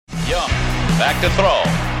Back to throw.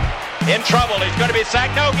 In trouble. He's going to be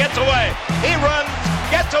sacked. No, gets away. He runs,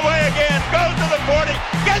 gets away again, goes to the 40,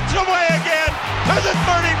 gets away again, to the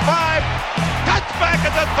 35, cuts back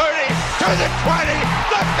at the 30, to the 20,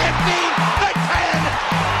 the 15, the 10.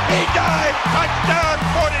 He dives. Touchdown,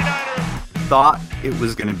 49ers. Thought it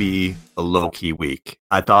was going to be a low-key week.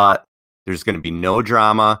 I thought there's going to be no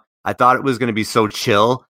drama. I thought it was going to be so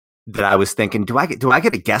chill that I was thinking, do I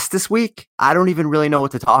get a guest this week? I don't even really know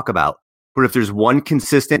what to talk about. But if there's one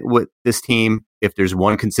consistent with this team, if there's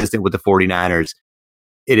one consistent with the 49ers,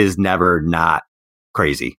 it is never not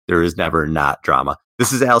crazy. There is never not drama.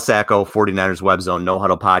 This is Al Sacco, 49ers Web Zone, No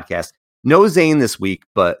Huddle Podcast. No Zane this week,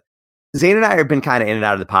 but Zane and I have been kind of in and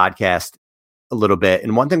out of the podcast a little bit.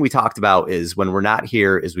 And one thing we talked about is when we're not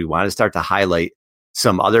here is we want to start to highlight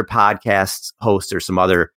some other podcasts hosts or some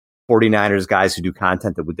other 49ers guys who do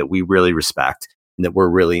content that we really respect and that we're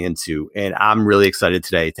really into. And I'm really excited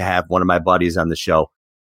today to have one of my buddies on the show.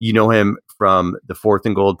 You know him from the Fourth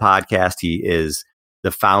and Gold podcast. He is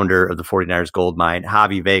the founder of the 49ers Gold Mine,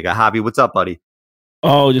 Javi Vega. Javi, what's up, buddy?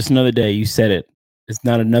 Oh, just another day. You said it. It's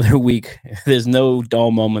not another week. There's no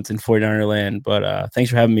dull moments in 49er land. But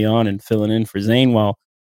thanks for having me on and filling in for Zane.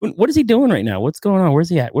 What is he doing right now? What's going on? Where's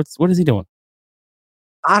he at? What is he doing?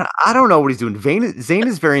 I don't know what he's doing. Zane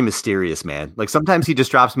is very mysterious, man. Like sometimes he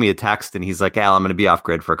just drops me a text and he's like, Al, I'm going to be off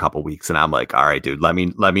grid for a couple weeks. And I'm like, all right, dude, let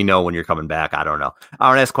me know when you're coming back. I don't know. I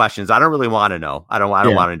don't ask questions. I don't really want to know. I don't want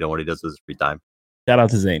to know what he does with his free time. Shout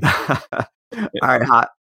out to Zane. All right,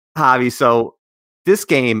 Javi. So this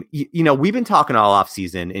game, you know, we've been talking all off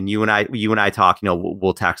season, and you and I talk. You know,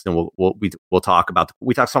 we'll text and we'll talk about.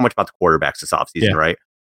 We talk so much about the quarterbacks this off season, right?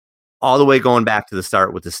 All the way going back to the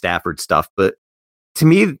start with the Stafford stuff. But to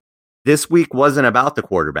me, this week wasn't about the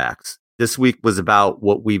quarterbacks. This week was about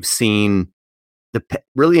what we've seen.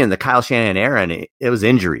 Really in the Kyle Shanahan era, and it was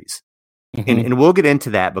injuries, and we'll get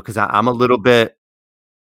into that because I'm a little bit.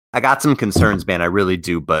 I got some concerns, man. I really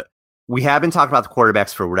do, but we have been talking about the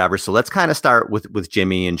quarterbacks for whatever. So let's kind of start with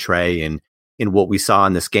Jimmy and Trey and what we saw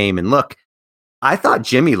in this game. And look, I thought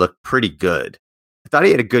Jimmy looked pretty good. I thought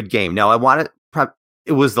he had a good game. Now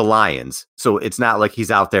it was the Lions. So it's not like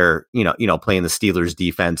he's out there, you know, playing the Steelers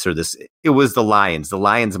defense or this. It was the Lions. The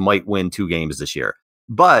Lions might win 2 games this year,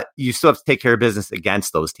 but you still have to take care of business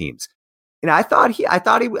against those teams. And I thought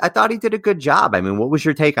he did a good job. I mean, what was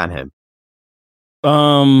your take on him?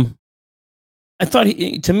 I thought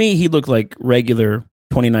to me, he looked like regular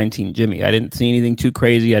 2019 Jimmy. I didn't see anything too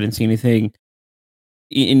crazy. I didn't see anything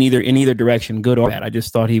in either direction, good or bad. I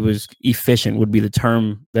just thought he was efficient would be the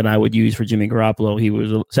term that I would use for Jimmy Garoppolo. He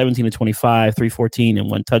was 17 to 25, 314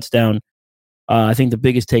 and 1 touchdown. I think the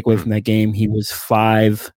biggest takeaway from that game, he was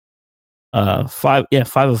 5 of 5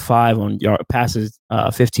 on passes,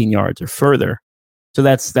 15 yards or further. So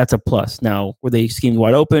that's a plus. Now, were they schemed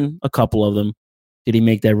wide open? A couple of them. Did he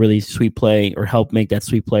make that really sweet play or help make that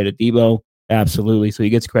sweet play to Debo? Absolutely. So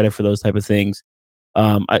he gets credit for those type of things.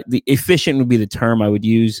 The efficient would be the term I would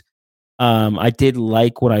use. I did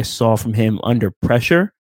like what I saw from him under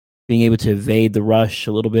pressure, being able to evade the rush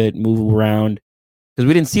a little bit, move around. Because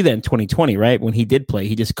we didn't see that in 2020, right? When he did play,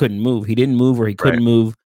 he just couldn't move. He didn't move or he couldn't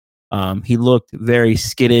move. He looked very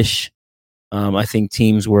skittish. I think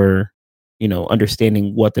teams were,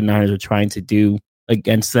 understanding what the Niners were trying to do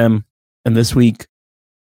against them. And this week,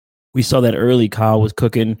 we saw that early. Kyle was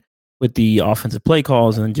cooking with the offensive play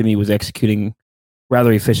calls, and Jimmy was executing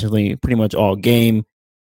rather efficiently pretty much all game.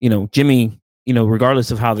 Jimmy,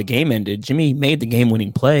 regardless of how the game ended, Jimmy made the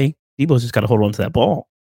game-winning play. Debo's just got to hold on to that ball.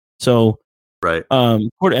 So, right.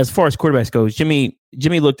 As far as quarterbacks goes, Jimmy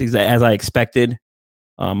looked as I expected.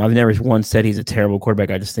 I've never once said he's a terrible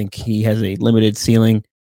quarterback. I just think he has a limited ceiling.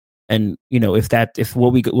 And, if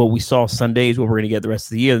what we saw Sunday is what we're going to get the rest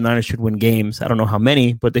of the year, the Niners should win games. I don't know how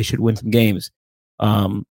many, but they should win some games.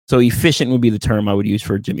 So efficient would be the term I would use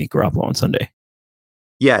for Jimmy Garoppolo on Sunday.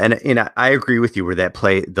 Yeah, and I agree with you where that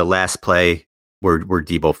play, the last play where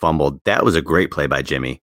Debo fumbled, that was a great play by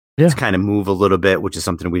Jimmy. Yeah. To kind of move a little bit, which is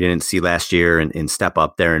something we didn't see last year, and step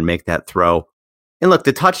up there and make that throw. And look,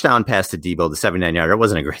 the touchdown pass to Debo, the 79-yarder,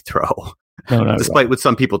 wasn't a great throw. No, despite what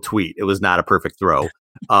some people tweet, it was not a perfect throw.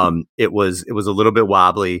 It was a little bit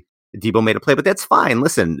wobbly. Debo made a play, but that's fine.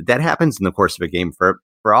 Listen, that happens in the course of a game for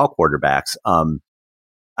all quarterbacks.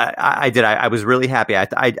 I was really happy. I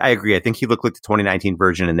agree. I think he looked like the 2019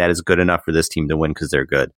 version, and that is good enough for this team to win because they're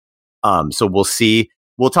good. So we'll see.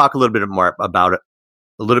 We'll talk a little bit more about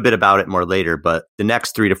it more later. But the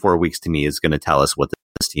next 3 to 4 weeks to me is going to tell us what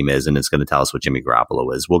this team is, and it's going to tell us what Jimmy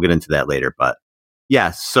Garoppolo is. We'll get into that later. But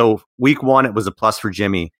yeah, so week 1, it was a plus for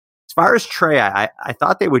Jimmy. As far as Trey, I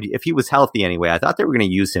thought they would, if he was healthy anyway, I thought they were going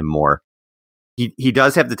to use him more. he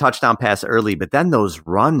does have the touchdown pass early, but then those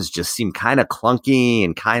runs just seem kind of clunky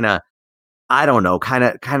and kind of, I don't know, kind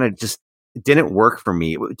of just didn't work for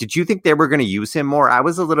me. Did you think they were going to use him more? I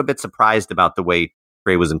was a little bit surprised about the way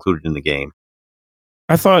Trey was included in the game.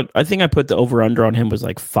 I think I put the over under on him was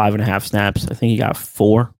like 5.5 snaps. I think he got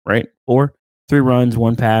 4, right? 4, 3 runs,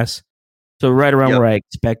 1 pass. So right around where I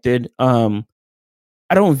expected. I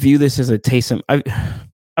don't view this as a Taysom.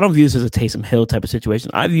 I don't view this as a Taysom Hill type of situation.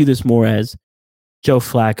 I view this more as Joe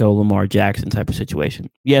Flacco, Lamar Jackson type of situation.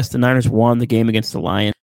 Yes, the Niners won the game against the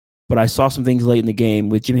Lions, but I saw some things late in the game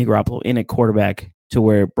with Jimmy Garoppolo in at quarterback to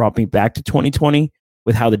where it brought me back to 2020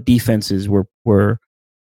 with how the defenses were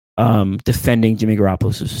defending Jimmy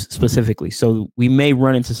Garoppolo specifically. So we may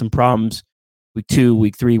run into some problems week 2,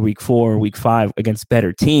 week 3, week 4, week 5 against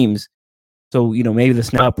better teams. So, maybe the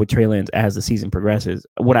snap with Trey Lance as the season progresses.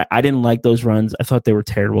 I didn't like those runs. I thought they were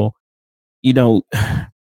terrible. He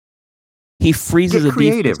freezes the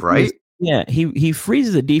defense, right? Yeah, he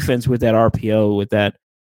freezes the defense with that RPO, with that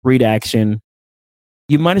read action.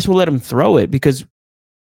 You might as well let him throw it because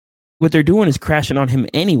what they're doing is crashing on him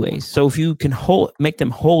anyways. So if you can make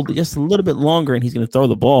them hold just a little bit longer, and he's going to throw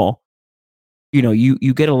the ball,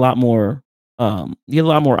 you get a lot more. You get a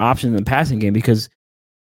lot more options in the passing game because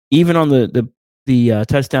even on the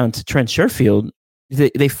touchdown to Trent Sherfield,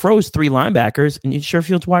 they froze 3 linebackers and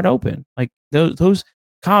Sherfield's wide open. Like those,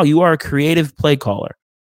 Kyle, you are a creative play caller.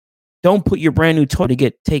 Don't put your brand new toy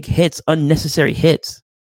to take hits, unnecessary hits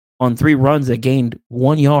on 3 runs that gained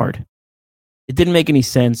 1 yard. It didn't make any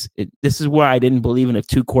sense. This is why I didn't believe in a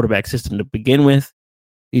 2 quarterback system to begin with.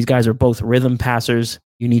 These guys are both rhythm passers.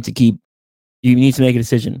 You need to make a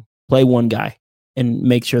decision. Play one guy and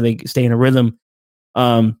make sure they stay in a rhythm.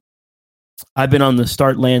 I've been on the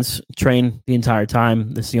start Lance train the entire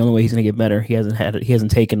time. This is the only way he's going to get better. He hasn't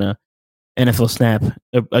taken a NFL snap,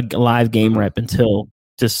 a live game rep until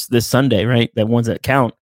just this Sunday, right? That ones that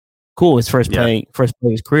count. Cool. His first play of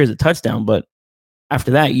his career is a touchdown, but after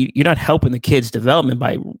that, you're not helping the kid's development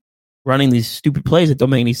by running these stupid plays that don't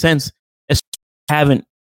make any sense. Haven't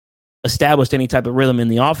established any type of rhythm in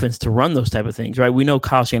the offense to run those type of things, right? We know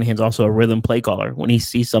Kyle Shanahan's also a rhythm play caller. When he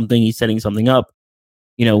sees something, he's setting something up.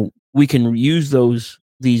 We can use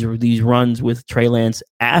these runs with Trey Lance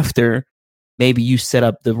after maybe you set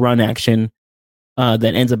up the run action that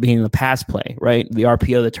ends up being the pass play, right? The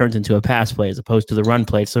RPO that turns into a pass play as opposed to the run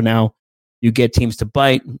play. So now you get teams to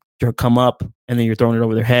bite, come up, and then you're throwing it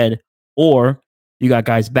over their head, or you got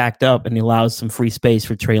guys backed up and it allows some free space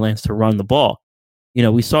for Trey Lance to run the ball.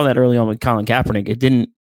 We saw that early on with Colin Kaepernick.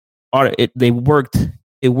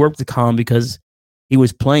 It worked to Colin because he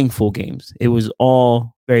was playing full games. It was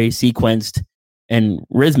all very sequenced and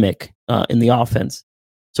rhythmic in the offense.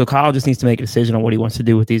 So Kyle just needs to make a decision on what he wants to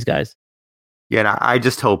do with these guys. Yeah, and I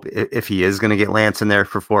just hope if he is going to get Lance in there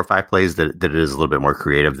for 4 or 5 plays, that it is a little bit more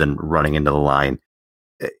creative than running into the line.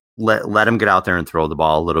 Let him get out there and throw the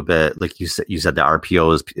ball a little bit. Like you said, the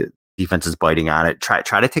RPOs, defense is biting on it. Try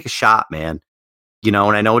to take a shot, man. And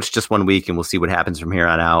I know it's just 1 week, and we'll see what happens from here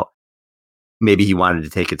on out. Maybe he wanted to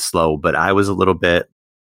take it slow, but I was a little bit,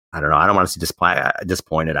 I don't know. I don't want to see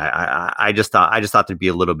disappointed. I just thought there'd be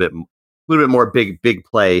a little bit more big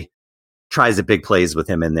play. Tries the big plays with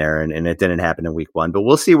him in there, and it didn't happen in week 1. But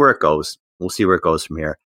we'll see where it goes. We'll see where it goes from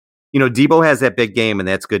here. Debo has that big game, and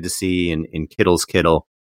that's good to see. And Kittle's Kittle.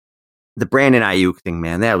 The Brandon Ayuk thing,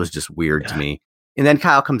 man, that was just weird to me. And then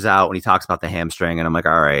Kyle comes out when he talks about the hamstring, and I'm like,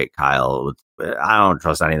 all right, Kyle, I don't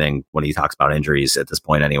trust anything when he talks about injuries at this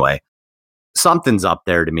point anyway. Something's up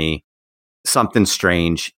there to me. Something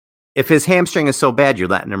strange. If his hamstring is so bad, you're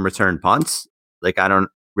letting him return punts? Like, I don't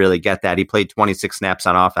really get that. He played 26 snaps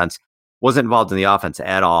on offense. Wasn't involved in the offense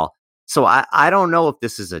at all. So I don't know if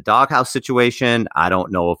this is a doghouse situation. I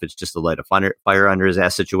don't know if it's just a light of fire under his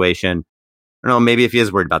ass situation. I don't know. Maybe if he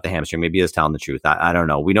is worried about the hamstring, maybe he is telling the truth. I don't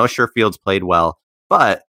know. We know Sherfield's played well.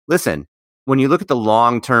 But listen, when you look at the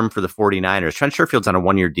long term for the 49ers, Trent Sherfield's on a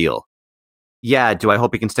 1-year deal. Yeah, do I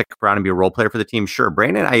hope he can stick around and be a role player for the team? Sure.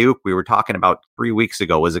 Brandon Ayuk, we were talking about 3 weeks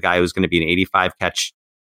ago, was a guy who's going to be an 85 catch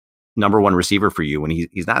number 1 receiver for you when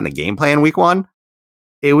he's not in the game plan week 1.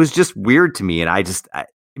 It was just weird to me. And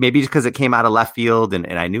maybe because it came out of left field and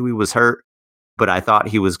I knew he was hurt, but I thought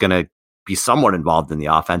he was going to be somewhat involved in the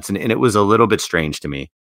offense. And it was a little bit strange to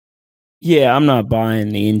me. Yeah, I'm not buying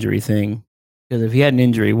the injury thing. Because if he had an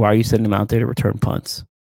injury, why are you sending him out there to return punts?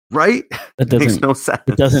 Right? That makes no sense.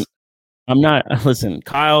 It doesn't. Listen,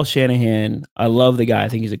 Kyle Shanahan, I love the guy. I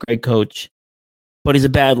think he's a great coach, but he's a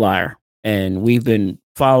bad liar. And we've been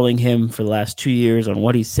following him for the last 2 years on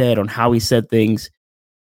what he said, on how he said things.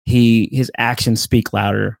 His actions speak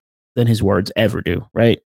louder than his words ever do,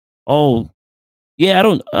 right? Oh,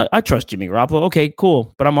 I trust Jimmy Garoppolo. Okay,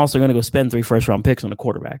 cool. But I'm also going to go spend 3 first-round picks on a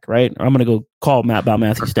quarterback, right? Or I'm going to go call about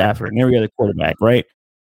Matthew Stafford and every other quarterback, right?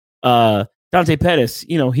 Dante Pettis,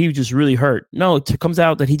 he was just really hurt. No, it comes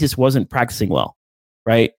out that he just wasn't practicing well,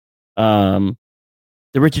 right? The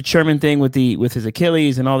Richard Sherman thing with his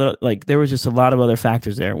Achilles and all that, like there was just a lot of other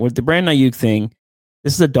factors there. With the Brandon Ayuk thing,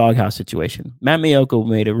 this is a doghouse situation. Matt Maiocco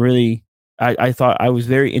made a really, I thought I was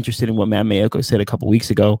very interested in what Matt Maiocco said a couple weeks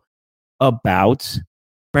ago about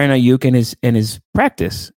Brandon Ayuk and his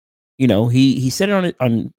practice. He said it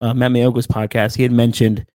on Matt Maiocco's podcast. He had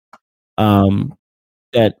mentioned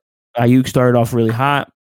that Ayuk started off really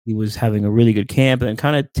hot. He was having a really good camp and then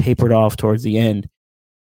kind of tapered off towards the end.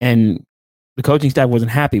 And the coaching staff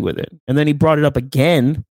wasn't happy with it. And then he brought it up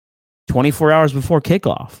again 24 hours before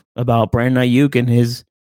kickoff about Brandon Ayuk and his,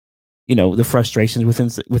 the frustrations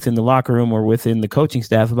within the locker room or within the coaching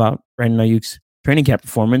staff about Brandon Ayuk's training camp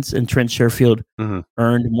performance. And Trent Sherfield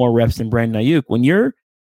earned more reps than Brandon Ayuk. When you're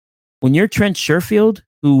Trent Sherfield,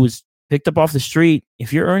 who was picked up off the street,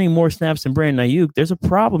 if you're earning more snaps than Brandon Ayuk, there's a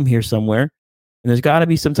problem here somewhere. And there's got to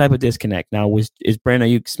be some type of disconnect. Now, is Brandon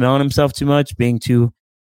Ayuk smelling himself too much, being too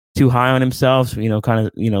high on himself,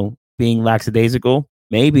 being lackadaisical?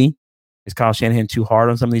 Maybe. Is Kyle Shanahan too hard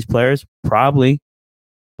on some of these players? Probably.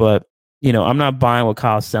 But, I'm not buying what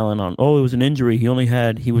Kyle's selling on. Oh, it was an injury.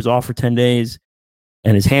 He was off for 10 days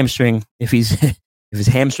and his hamstring. If his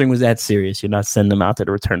hamstring was that serious, you're not sending him out to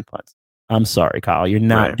the return punts. I'm sorry, Kyle. You're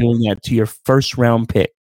not doing that to your first round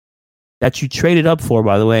pick that you traded up for,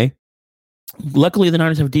 by the way. Luckily, the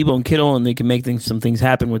Niners have Debo and Kittle, and they can make some things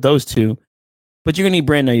happen with those two. But you're going to need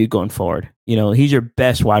Brandon Ayuk going forward. He's your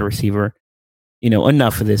best wide receiver.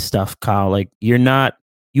 Enough of this stuff, Kyle. Like, you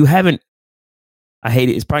haven't, I hate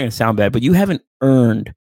it. It's probably going to sound bad, but you haven't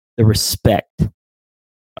earned the respect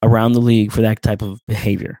around the league for that type of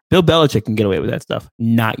behavior. Bill Belichick can get away with that stuff,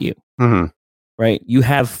 not you. Mm-hmm. Right? You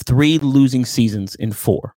have 3 losing seasons in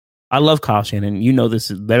 4. I love Kyle Shanahan. This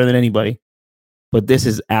is better than anybody. But this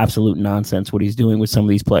is absolute nonsense what he's doing with some of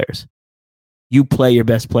these players. You play your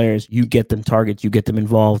best players. You get them targets. You get them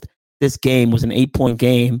involved. This game was an 8-point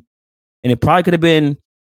game. And it probably could have been,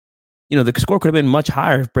 the score could have been much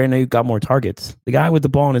higher if Brandon Ayuk got more targets. The guy with the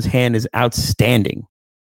ball in his hand is outstanding.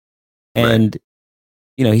 And,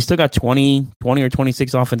 he still got 20 or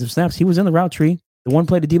 26 offensive snaps. He was in the route tree. The one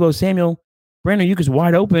play to Deebo Samuel, Brandon Ayuk is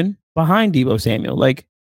wide open behind Deebo Samuel. Like,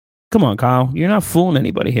 come on, Kyle. You're not fooling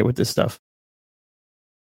anybody here with this stuff.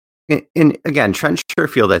 And again, Trent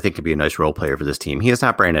Sherfield, I think, could be a nice role player for this team. He is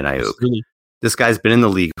not Brandon Ayuk. Absolutely. This guy's been in the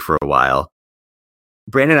league for a while.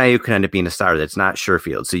 Brandon Ayuk could end up being a starter that's not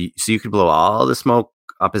Sherfield. So you could blow all the smoke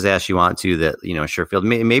up his ass you want to that, Sherfield,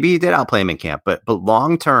 maybe he did outplay him in camp, but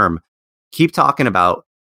long term, keep talking about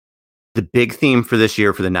the big theme for this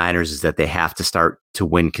year for the Niners is that they have to start to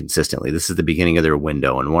win consistently. This is the beginning of their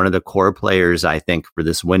window. And one of the core players, I think, for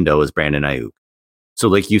this window is Brandon Ayuk. So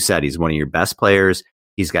like you said, he's one of your best players.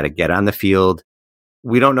 He's got to get on the field.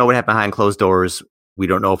 We don't know what happened behind closed doors. We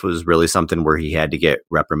don't know if it was really something where he had to get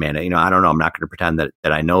reprimanded. I don't know. I'm not going to pretend that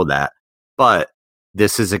I know that. But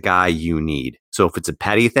this is a guy you need. So if it's a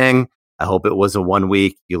petty thing, I hope it was a 1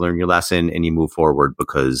 week. You learn your lesson and you move forward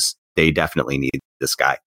because they definitely need this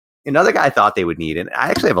guy. Another guy I thought they would need, and I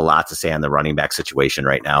actually have a lot to say on the running back situation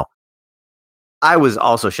right now. I was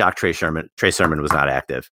also shocked Trey Sermon was not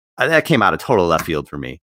active. That came out of total left field for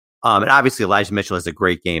me. And obviously Elijah Mitchell has a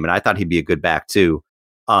great game, and I thought he'd be a good back too.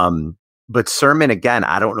 But Sermon, again,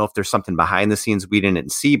 I don't know if there's something behind the scenes we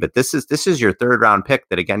didn't see, but this is your 3rd round pick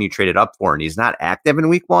that, again, you traded up for, and he's not active in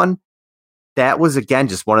week 1. That was, again,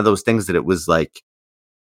 just one of those things that it was like,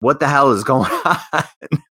 what the hell is going on?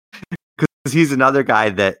 Because he's another guy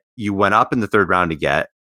that you went up in the 3rd round to get,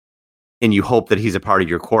 and you hope that he's a part of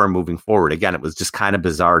your core moving forward. Again, it was just kind of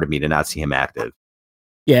bizarre to me to not see him active.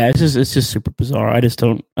 Yeah, it's just super bizarre. I just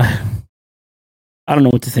don't, I don't know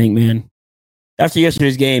what to think, man. After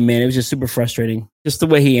yesterday's game, man, it was just super frustrating. Just the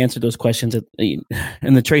way he answered those questions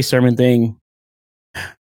and the Trey Sermon thing.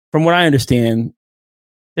 From what I understand,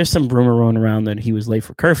 there's some rumor rolling around that he was late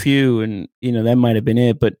for curfew, and that might have been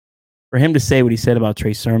it. But for him to say what he said about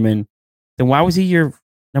Trey Sermon, then why was he your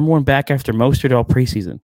number 1 back after Mostert all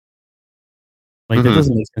preseason? Like, that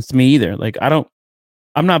doesn't make sense to me either. Like, I'm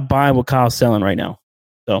not buying what Kyle's selling right now.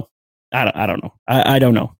 So I don't know. I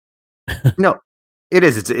don't know. No, it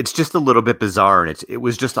is. It's just a little bit bizarre, and it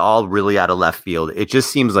was just all really out of left field. It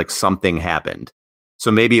just seems like something happened.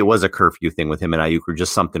 So maybe it was a curfew thing with him and Ayuk, or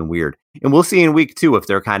just something weird. And we'll see in week 2 if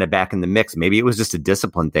they're kind of back in the mix. Maybe it was just a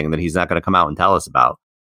discipline thing that he's not going to come out and tell us about,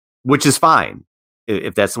 which is fine.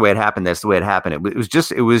 if that's the way it happened, that's the way it happened. It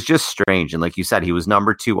was just strange. And like you said, he was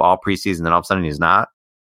number 2 all preseason, then all of a sudden he's not.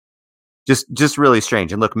 Just really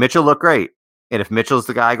strange. And look, Mitchell looked great. And if Mitchell's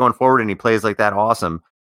the guy going forward and he plays like that, awesome.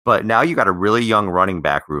 But now you got a really young running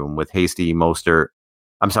back room with Hasty, Mitchell,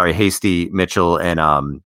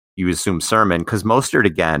 and you assume Sermon, because Mostert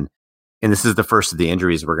again, and this is the first of the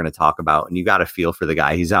injuries we're going to talk about, and you got to feel for the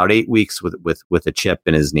guy. He's out 8 weeks with a chip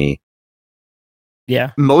in his knee.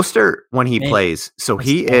 Yeah. Mostert, when he plays, so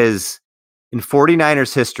he is, in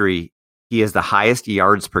 49ers history, he has the highest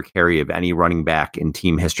yards per carry of any running back in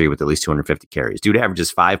team history with at least 250 carries. Dude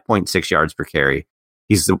averages 5.6 yards per carry.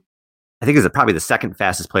 He's probably the second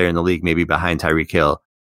fastest player in the league, maybe behind Tyreek Hill.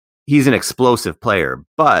 He's an explosive player,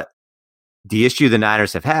 but the issue the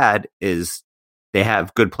Niners have had is they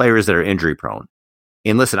have good players that are injury prone.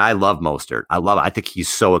 And listen, I love Mostert. I think he's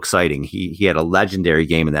so exciting. He had a legendary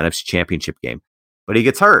game in the NFC Championship game, but he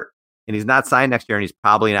gets hurt and he's not signed next year, and he's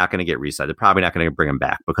probably not going to get re-signed. They're probably not going to bring him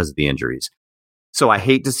back because of the injuries. So I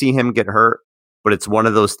hate to see him get hurt, but it's one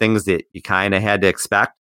of those things that you kind of had to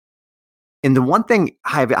expect. And the one thing,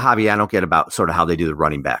 Javi, I don't get about sort of how they do the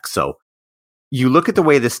running back. So you look at the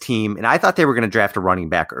way this team, and I thought they were going to draft a running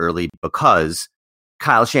back early because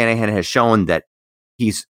Kyle Shanahan has shown that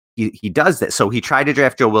he does that. So he tried to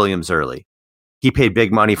draft Joe Williams early. He paid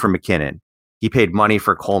big money for McKinnon. He paid money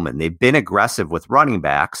for Coleman. They've been aggressive with running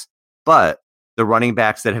backs, but the running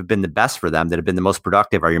backs that have been the best for them, that have been the most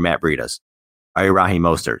productive, are your Matt Breidas, are your Raheem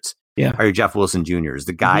Mosterts, are your Jeff Wilson Jr.'s,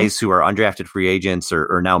 the guys who are undrafted free agents,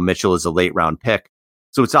 or now Mitchell is a late round pick.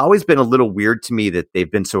 So it's always been a little weird to me that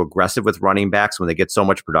they've been so aggressive with running backs when they get so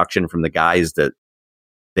much production from the guys that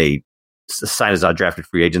they sign as undrafted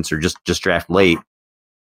free agents or just draft late.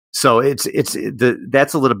 So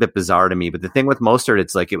that's a little bit bizarre to me. But the thing with Mostert,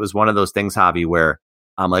 it's like, it was one of those things, Javi, where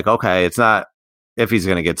I'm like, okay, it's not if he's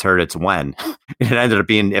going to get hurt, it's when. It ended up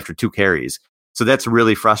being after 2 carries. So that's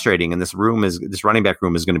really frustrating. And this running back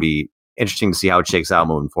room is going to be interesting to see how it shakes out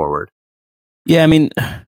moving forward. Yeah, I mean,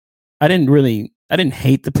 I didn't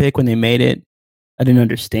hate the pick when they made it. I didn't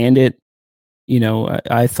understand it. You know,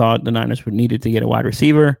 I thought the Niners would needed to get a wide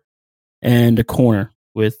receiver and a corner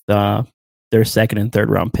with their second and third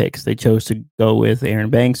round picks. They chose to go with Aaron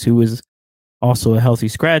Banks, who was also a healthy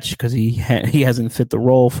scratch because he hasn't fit the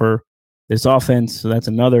role for this offense. So that's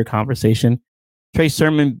another conversation. Trey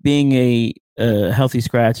Sermon being a healthy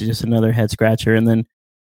scratch is just another head scratcher. And then,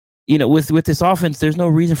 you know, with this offense, there's no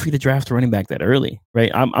reason for you to draft a running back that early,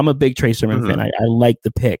 right? I'm a big Trey Sermon fan. I like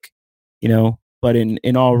the pick, you know, but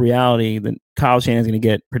in all reality, then Kyle Shanahan's going to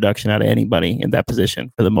get production out of anybody in that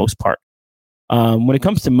position for the most part. When it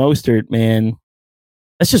comes to Mostert, man,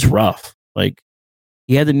 that's just rough. Like,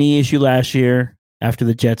 he had the knee issue last year after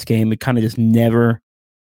the Jets game. It kind of just never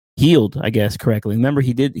healed, I guess, correctly. Remember,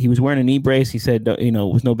 he was wearing a knee brace. He said, you know,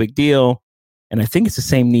 it was no big deal. And I think it's the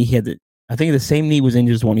same knee I think the same knee was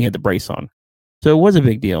injured as the one he had the brace on. So it was a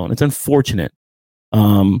big deal, and it's unfortunate.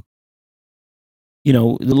 You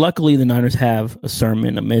know, luckily the Niners have a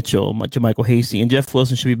Sermon, a Mitchell, Jermichael Hasty, and Jeff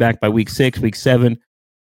Wilson should be back by week 6, week 7.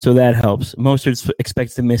 So that helps. Mostert's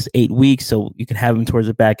expected to miss 8 weeks, so you can have him towards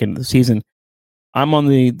the back end of the season. I'm on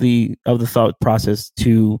the thought process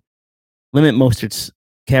to limit Mostert's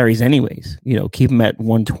carries anyways. You know, keep him at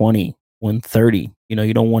 120, 130. You know,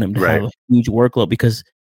 you don't want him to have a huge workload because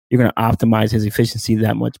you're going to optimize his efficiency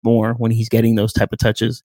that much more when he's getting those type of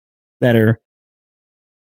touches that are,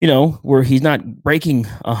 you know, where he's not breaking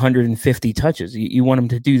 150 touches. You want him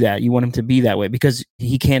to do that. You want him to be that way because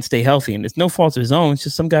he can't stay healthy. And it's no fault of his own. It's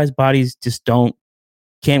just some guys' bodies just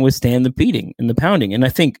can't withstand the beating and the pounding. And I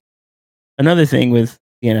think another thing with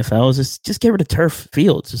the NFL is just get rid of turf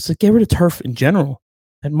fields. Just get rid of turf in general.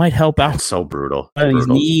 That might help out. It's so brutal. His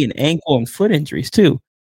knee and ankle and foot injuries too.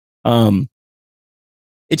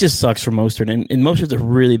 It just sucks for Mostert. And Mostert's a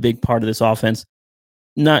really big part of this offense.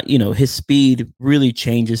 Not, you know, his speed really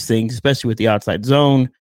changes things, especially with the outside zone,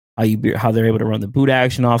 how they're able to run the boot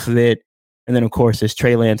action off of it. And then, of course, this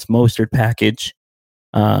Trey Lance Mostert package.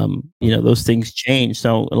 You know, those things change.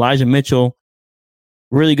 So Elijah Mitchell,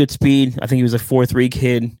 really good speed. I think he was a 4.3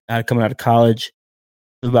 kid coming out of college.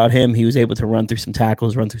 About him, he was able to run through some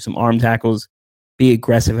tackles, run through some arm tackles, be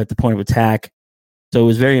aggressive at the point of attack. So it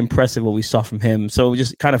was very impressive what we saw from him. So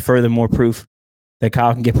just kind of further more proof that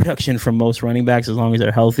Kyle can get production from most running backs as long as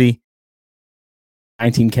they're healthy.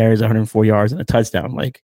 19 carries, 104 yards, and a touchdown.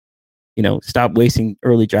 Like, you know, stop wasting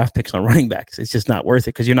early draft picks on running backs. It's just not worth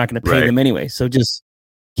it because you're not going to pay them anyway. So just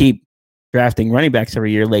keep drafting running backs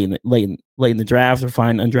every year late in the draft, or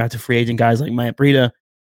find undrafted free agent guys like Matt Breida,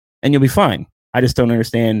 and you'll be fine. I just don't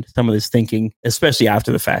understand some of this thinking, especially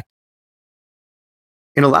after the fact.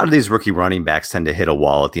 And a lot of these rookie running backs tend to hit a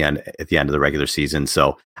wall at the end of the regular season.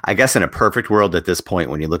 So I guess in a perfect world at this point,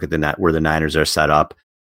 when you look at where the Niners are set up,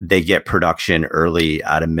 they get production early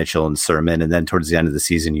out of Mitchell and Sermon, and then towards the end of the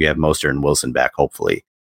season, you have Mostert and Wilson back, hopefully,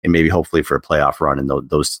 and maybe hopefully for a playoff run, and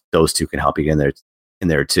those two can help you get in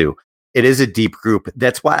there too. It is a deep group.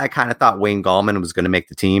 That's why I kind of thought Wayne Gallman was going to make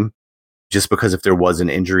the team, just because if there was an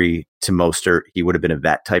injury to Mostert, he would have been a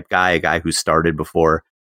vet type guy, a guy who started before.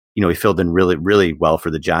 He filled in really, really well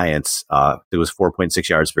for the Giants. There was 4.6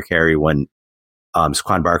 yards per carry when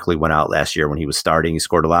Saquon Barkley went out last year when he was starting. He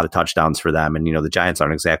scored a lot of touchdowns for them. And, the Giants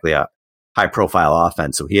aren't exactly a high-profile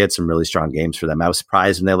offense, so he had some really strong games for them. I was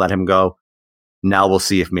surprised when they let him go. Now we'll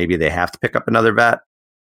see if maybe they have to pick up another vet.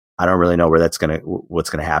 I don't really know what's going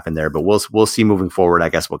to happen there, but we'll see moving forward, I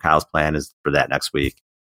guess, what Kyle's plan is for that next week.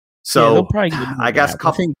 So I guess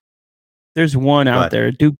I think there's one out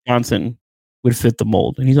there, Duke Johnson, would fit the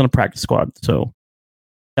mold, and he's on a practice squad, so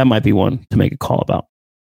that might be one to make a call about.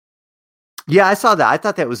 Yeah, I saw that. I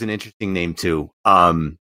thought that was an interesting name too.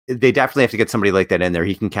 They definitely have to get somebody like that in there.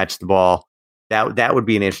 He can catch the ball. That would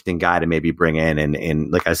be an interesting guy to maybe bring in.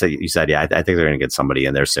 And like I said, yeah, I think they're going to get somebody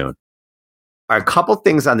in there soon. All right, a couple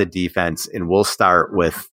things on the defense, and we'll start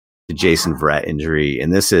with the Jason Verrett injury.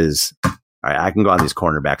 And this is, all right, I can go on these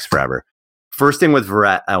cornerbacks forever. First thing with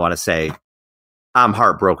Verrett, I want to say, I'm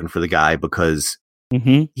heartbroken for the guy because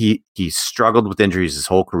he struggled with injuries his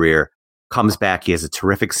whole career, comes back. He has a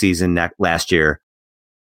terrific season last year,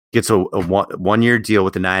 gets a 1 year deal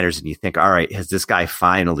with the Niners. And you think, all right, has this guy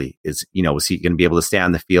finally is he going to be able to stay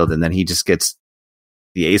on the field? And then he just gets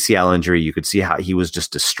the ACL injury. You could see how he was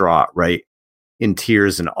just distraught, right? In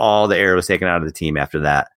tears, and all the air was taken out of the team after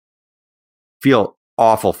that. Feel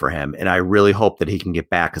awful for him. And I really hope that he can get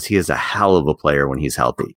back because he is a hell of a player when he's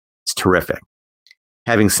healthy. It's terrific.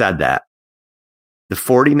 Having said that, the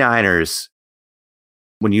 49ers,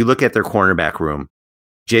 when you look at their cornerback room,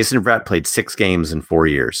 Jason Verrett played 6 games in 4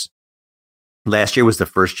 years. Last year was the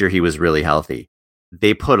first year he was really healthy.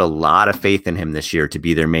 They put a lot of faith in him this year to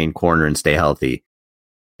be their main corner and stay healthy.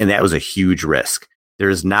 And that was a huge risk.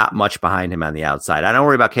 There's not much behind him on the outside. I don't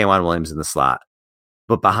worry about K'Waun Williams in the slot.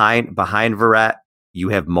 But behind Verrett, you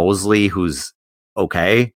have Mosley, who's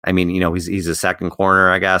okay. I mean, he's a second corner,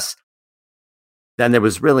 I guess. Then there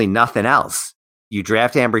was really nothing else. You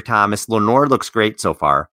draft Ambry Thomas. Lenore looks great so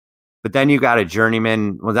far. But then you got a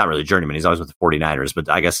journeyman. Well, not really journeyman. He's always with the 49ers. But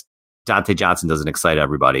I guess Dante Johnson doesn't excite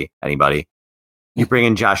anybody. You bring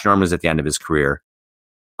in Josh Norman at the end of his career.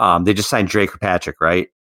 They just signed Dre Kirkpatrick, right?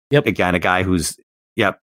 Yep. Again, a guy who's,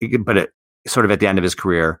 but sort of at the end of his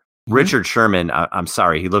career. Richard Sherman, I'm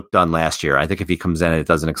sorry, he looked done last year. I think if he comes in, it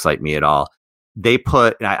doesn't excite me at all.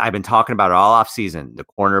 I've been talking about it all off season. The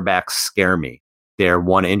cornerbacks scare me. They're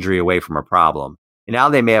one injury away from a problem. And now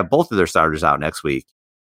they may have both of their starters out next week.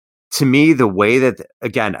 To me, the way that,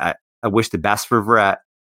 again, I wish the best for Verrett,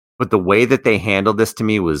 but the way that they handled this to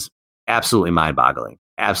me was absolutely mind-boggling.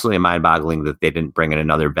 Absolutely mind-boggling that they didn't bring in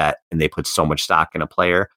another vet and they put so much stock in a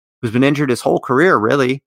player who's been injured his whole career,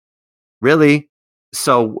 really. Really.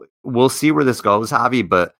 So we'll see where this goes, Javi.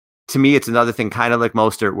 But to me, it's another thing kind of like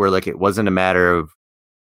Mostert, where like it wasn't a matter of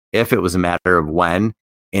if, it was a matter of when.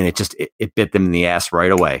 And it bit them in the ass right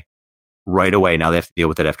away. Right away. Now they have to deal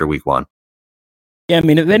with it after week 1. Yeah, I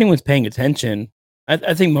mean, if anyone's paying attention,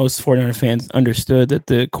 I think most 49er fans understood that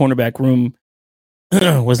the cornerback room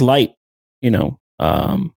was light. Keller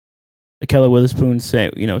Witherspoon say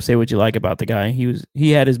what you like about the guy.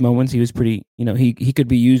 He had his moments. He was pretty, he could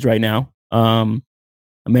be used right now.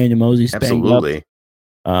 Emmanuel Mosley's absolutely.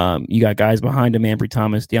 You got guys behind him, Ambry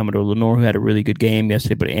Thomas, Deommodore Lenoir, who had a really good game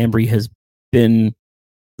yesterday, but Ambry has been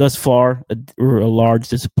thus far a large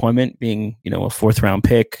disappointment, being a 4th round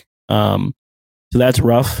pick. So that's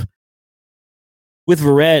rough. With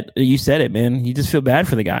Verrett, you said it, man. You just feel bad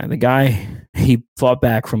for the guy. The guy, he fought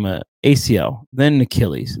back from a ACL, then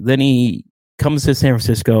Achilles. Then he comes to San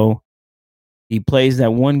Francisco. He plays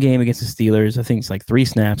that one game against the Steelers. I think it's like 3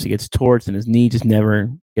 snaps. He gets torched and his knee just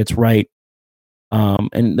never gets right.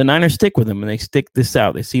 And the Niners stick with him and they stick this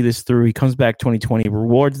out. They see this through. He comes back 2020,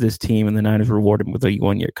 rewards this team, and the Niners reward him with a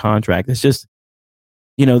 1-year contract. It's just,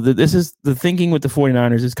 this is the thinking with the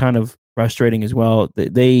 49ers is kind of frustrating as well.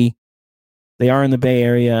 They are in the Bay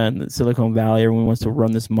Area and the Silicon Valley. Everyone wants to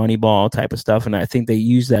run this money ball type of stuff. And I think they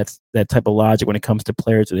use that type of logic when it comes to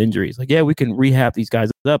players with injuries. Like, yeah, we can rehab these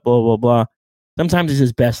guys up, blah, blah, blah. Sometimes it's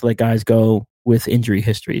just best to let guys go with injury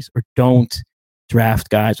histories, or don't draft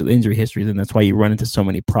guys with injury histories. And that's why you run into so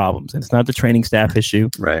many problems. And it's not the training staff issue.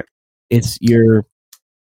 Right. It's your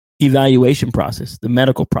evaluation process, the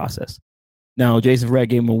medical process. Now, Jason Verrett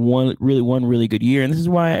gave him one really good year, and this is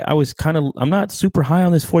why I'm not super high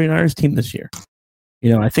on this 49ers team this year.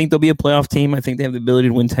 I think they'll be a playoff team. I think they have the ability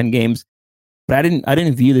to win 10 games. But I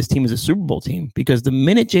didn't view this team as a Super Bowl team because the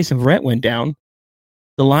minute Jason Verrett went down,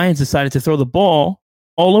 the Lions decided to throw the ball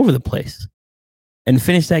all over the place and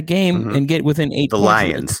finish that game and get within 8 the points.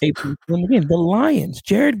 Lions. 8 points in the game. The Lions.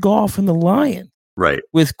 Jared Goff and the Lions. Right.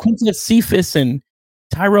 With Quintez Cephas and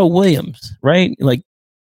Tyrell Williams, right? Like,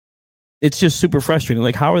 it's just super frustrating.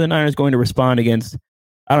 Like, how are the Niners going to respond against,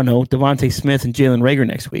 I don't know, Devontae Smith and Jalen Reagor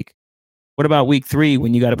next week? What about week 3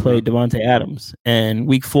 when you got to play Devontae Adams? And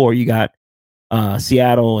week 4, you got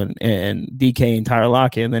Seattle and DK and Tyler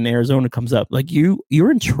Lockett, and then Arizona comes up. Like,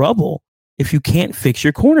 you're in trouble if you can't fix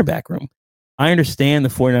your cornerback room. I understand the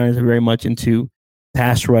 49ers are very much into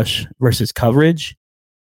pass rush versus coverage,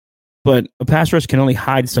 but a pass rush can only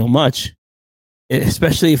hide so much,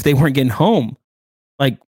 especially if they weren't getting home.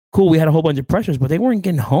 Like, cool, we had a whole bunch of pressures, but they weren't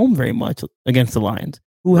getting home very much against the Lions,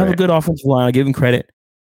 who have a good offensive line. I give them credit.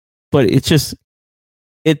 But it's just,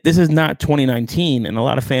 this is not 2019, and a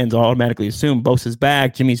lot of fans automatically assume Bosa's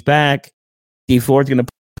back, Jimmy's back, Dee Ford's going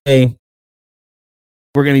to play.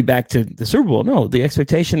 We're going to be back to the Super Bowl. No, the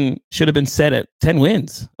expectation should have been set at 10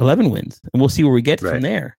 wins, 11 wins, and we'll see where we get from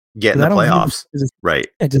there. Get in the playoffs. Right.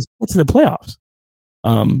 Just get to the playoffs.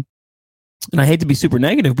 And I hate to be super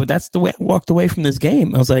negative, but that's the way I walked away from this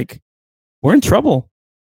game. I was like, we're in trouble.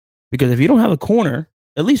 Because if you don't have a corner,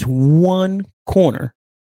 at least one corner,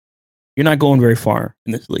 you're not going very far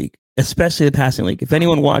in this league, especially the passing league. If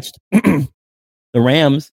anyone watched the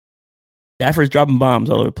Rams, Stafford's dropping bombs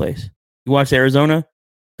all over the place. You watch Arizona,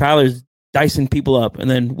 Kyler's dicing people up, and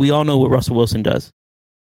then we all know what Russell Wilson does,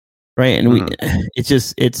 right? And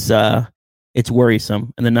it's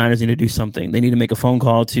worrisome, and the Niners need to do something. They need to make a phone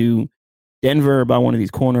call to Denver about one of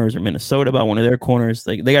these corners or Minnesota about one of their corners.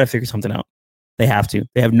 They got to figure something out. They have to.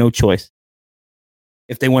 They have no choice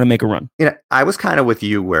if they want to make a run. I was kind of with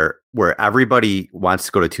you where everybody wants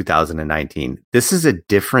to go to 2019. This is a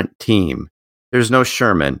different team. There's no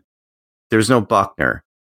Sherman. There's no Buckner.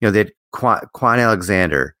 They had Quan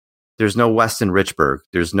Alexander. There's no Weston Richburg.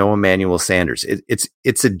 There's no Emmanuel Sanders.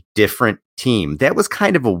 It's a different team. That was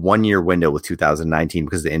kind of a 1-year window with 2019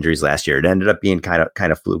 because of the injuries last year. It ended up being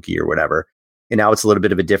kind of fluky or whatever. And now it's a little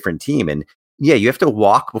bit of a different team. And yeah, you have to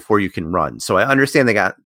walk before you can run. So I understand they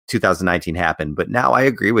got 2019 happen, but now I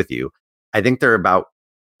agree with you. I think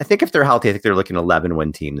if they're healthy, I think they're looking at an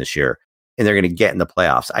 11-win team this year, and they're going to get in the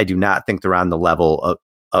playoffs. I do not think they're on the level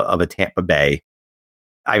of a Tampa Bay.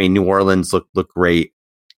 I mean, New Orleans look great.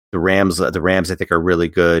 The Rams, I think, are really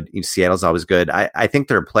good. Seattle's always good. I think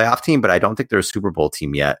they're a playoff team, but I don't think they're a Super Bowl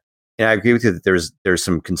team yet. And I agree with you that there's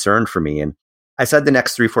some concern for me. And I said the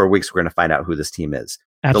next 3-4 weeks, we're going to find out who this team is.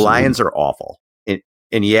 Absolutely. The Lions are awful.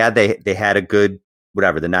 And yeah, they had a good,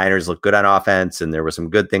 whatever. The Niners look good on offense, and there were some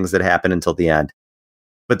good things that happened until the end.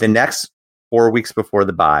 But the next 4 weeks before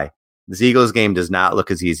the bye, the Eagles game does not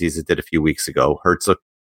look as easy as it did a few weeks ago. Hurts looked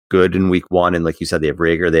good in week 1. And like you said, they have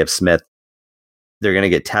Reagor, they have Smith. They're going to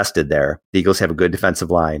get tested there. The Eagles have a good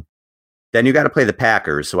defensive line. Then you got to play the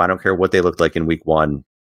Packers. So I don't care what they looked like in week 1.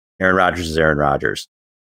 Aaron Rodgers is Aaron Rodgers.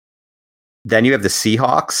 Then you have the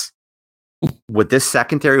Seahawks with this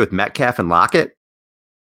secondary with Metcalf and Lockett.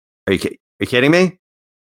 Are you kidding me?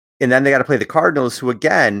 And then they got to play the Cardinals, who,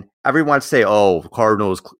 again, everyone wants to say, oh,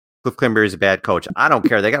 Cardinals, Cliff Kingsbury is a bad coach. I don't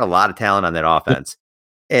care. They got a lot of talent on that offense.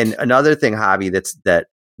 And another thing, Javi, that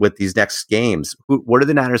with these next games, what do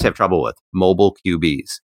the Niners have trouble with? Mobile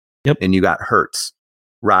QBs. Yep. And you got Hurts.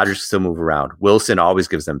 Rodgers still move around. Wilson always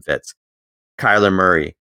gives them fits. Kyler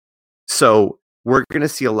Murray. So we're going to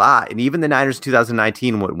see a lot. And even the Niners in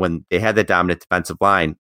 2019, when they had that dominant defensive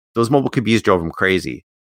line, those mobile QBs drove them crazy.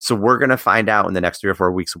 So we're going to find out in the next 3 or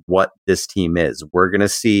 4 weeks what this team is. We're going to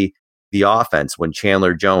see the offense when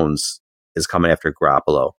Chandler Jones is coming after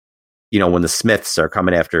Garoppolo. When the Smiths are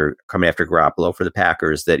coming after Garoppolo for the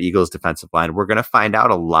Packers, that Eagles defensive line. We're going to find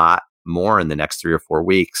out a lot more in the next 3 or 4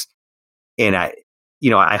 weeks. And I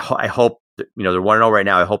hope they're 1-0 right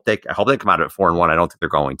now. I hope they come out at 4-1. I don't think they're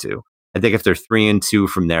going to. I think if they're 3-2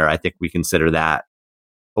 from there, I think we consider that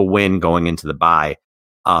a win going into the bye.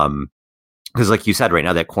 Because like you said, right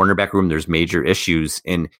now, that cornerback room, there's major issues.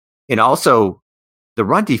 And also the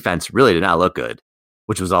run defense really did not look good,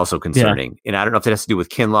 which was also concerning. Yeah. And I don't know if that has to do with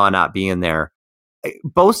Kinlaw not being there.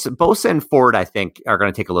 Bosa and Ford, I think, are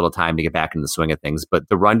going to take a little time to get back in the swing of things. But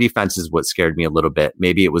the run defense is what scared me a little bit.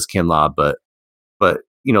 Maybe it was Kinlaw, but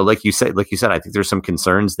like you said, I think there's some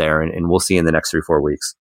concerns there, and we'll see in the next 3 or 4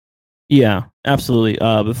 weeks. Yeah, absolutely.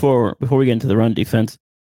 Before we get into the run defense,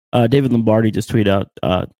 David Lombardi just tweeted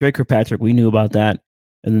out Drake Kirkpatrick. We knew about that.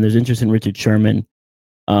 And then there's interest in Richard Sherman.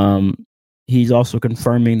 He's also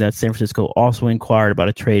confirming that San Francisco also inquired about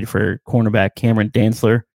a trade for cornerback Cameron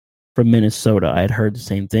Dantzler from Minnesota. I had heard the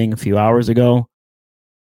same thing a few hours ago,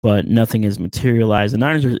 but nothing has materialized. The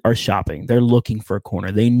Niners are shopping. They're looking for a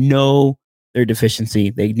corner. They know their deficiency.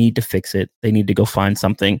 They need to fix it. They need to go find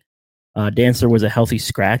something. Dantzler was a healthy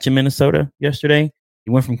scratch in Minnesota yesterday.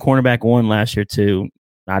 He went from cornerback 1 last year to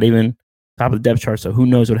not even top of the depth chart. So who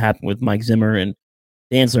knows what happened with Mike Zimmer and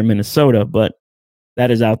Dantzler in Minnesota, but that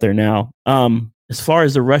is out there now. As far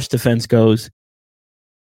as the rush defense goes,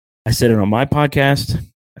 I said it on my podcast.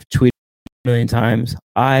 I've tweeted a million times.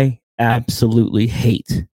 I absolutely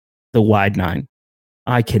hate the wide 9.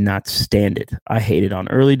 I cannot stand it. I hate it on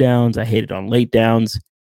early downs. I hate it on late downs.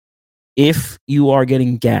 If you are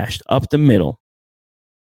getting gashed up the middle,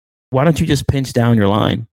 why don't you just pinch down your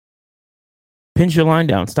line? Pinch your line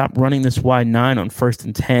down. Stop running this wide 9 on 1st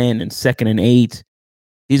and 10 and 2nd and 8.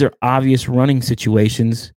 These are obvious running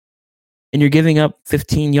situations, and you're giving up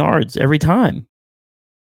 15 yards every time.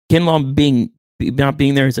 Kinlaw not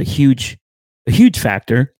being there is a huge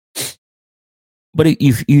factor. But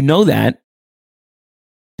if you know that,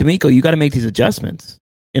 DeMeco, you got to make these adjustments.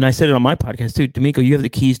 And I said it on my podcast too. DeMeco, you have the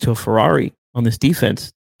keys to a Ferrari on this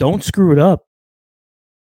defense. Don't screw it up.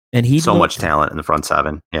 And much talent in the front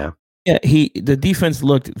 7. Yeah. Yeah. The defense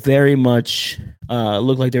looked very much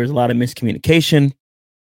looked like there was a lot of miscommunication.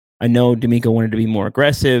 I know DeMeco wanted to be more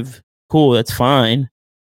aggressive. Cool, that's fine.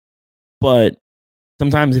 But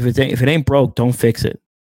sometimes if it ain't broke, don't fix it.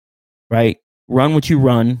 Right? Run what you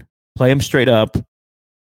run, play them straight up,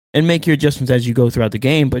 and make your adjustments as you go throughout the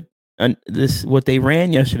game. But what they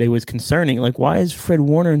ran yesterday was concerning. Like, why is Fred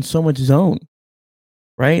Warner in so much zone?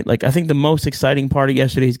 Right? Like, I think the most exciting part of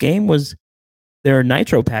yesterday's game was their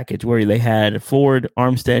nitro package where they had Ford,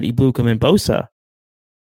 Armstead, Ibukam, and Bosa.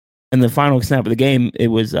 And the final snap of the game, it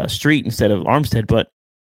was Street instead of Armstead. But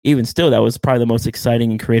even still, that was probably the most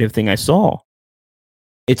exciting and creative thing I saw.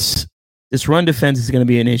 This run defense is going to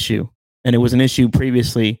be an issue. And it was an issue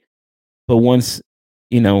previously. But once,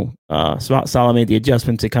 Saleh made the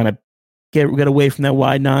adjustment to kind of get away from that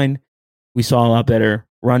wide 9, we saw a lot better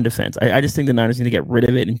run defense. I just think the Niners need to get rid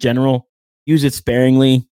of it in general. Use it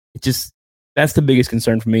sparingly. That's the biggest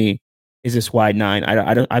concern for me. Is this wide 9?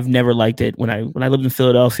 I've never liked it. When I lived in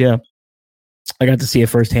Philadelphia, I got to see it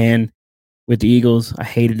firsthand with the Eagles. I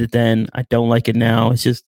hated it then. I don't like it now.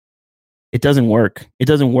 It doesn't work. It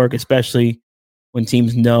doesn't work, especially when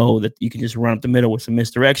teams know that you can just run up the middle with some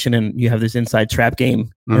misdirection and you have this inside trap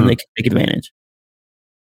game and they can take advantage.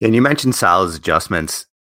 And you mentioned Saleh's adjustments.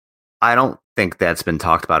 I don't think that's been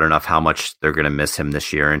talked about enough how much they're going to miss him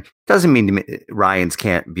this year. And it doesn't mean Ryans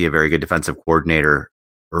can't be a very good defensive coordinator,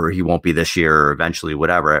 or he won't be this year or eventually,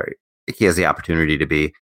 whatever. He has the opportunity to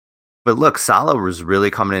be. But look, Saleh was really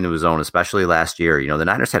coming into his own, especially last year. The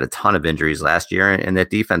Niners had a ton of injuries last year, and that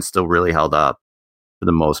defense still really held up for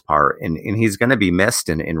the most part. And he's going to be missed,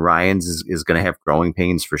 and Ryans is going to have growing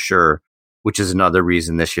pains for sure, which is another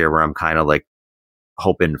reason this year where I'm kind of like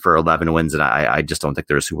hoping for 11 wins, and I just don't think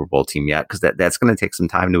they're a Super Bowl team yet, because that's going to take some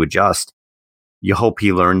time to adjust. You hope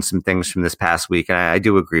he learned some things from this past week, and I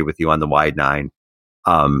do agree with you on the wide 9.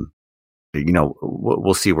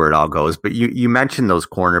 We'll see where it all goes. But you mentioned those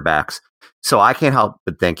cornerbacks, so I can't help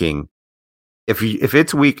but thinking if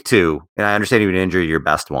it's week 2, and I understand you would injure your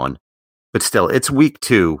best one, but still it's week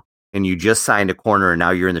 2, and you just signed a corner, and now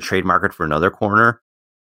you're in the trade market for another corner.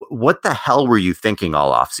 What the hell were you thinking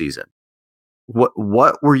all off season?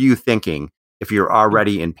 What were you thinking if you're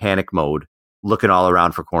already in panic mode, looking all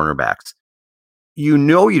around for cornerbacks? You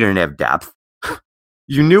know you didn't have depth.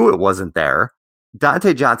 You knew it wasn't there.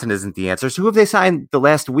 Dante Johnson isn't the answer. So who have they signed the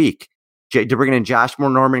last week? They're bringing in Josh Moore,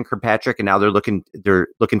 Norman Kirkpatrick, and now they're looking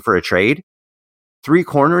for a trade. 3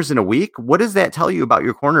 corners in a week. What does that tell you about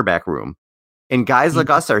your cornerback room? And guys like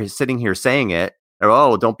us are sitting here saying it.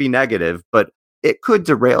 Oh, don't be negative, but it could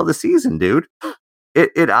derail the season, dude.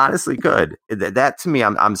 It honestly could. That to me,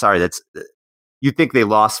 I'm sorry. You think they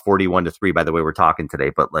lost 41-3 by the way we're talking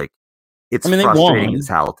today, but like it's frustrating as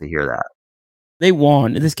hell to hear that. They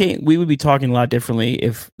won this game. We would be talking a lot differently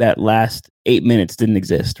if that last 8 minutes didn't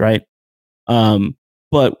exist, right?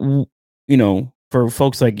 But for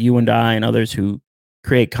folks like you and I and others who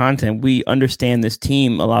create content, we understand this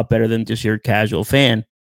team a lot better than just your casual fan.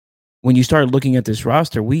 When you started looking at this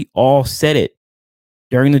roster, we all said it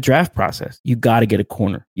during the draft process. You got to get a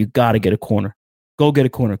corner. You got to get a corner. Go get a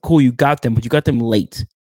corner. Cool, you got them, but you got them late.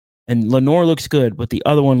 And Lenore looks good, but the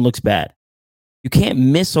other one looks bad. You can't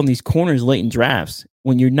miss on these corners late in drafts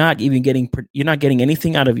when you're not getting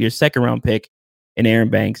anything out of your second round pick in Aaron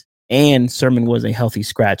Banks, and Sermon was a healthy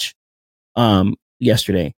scratch.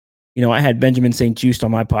 yesterday. I had Benjamin St. Juste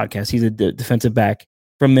on my podcast. He's a defensive back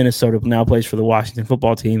from Minnesota, now plays for the Washington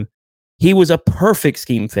football team. He was a perfect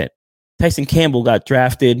scheme fit. Tyson Campbell got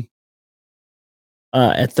drafted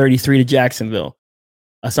at 33 to Jacksonville.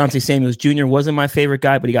 Asante Samuels Jr. wasn't my favorite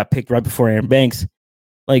guy, but he got picked right before Aaron Banks.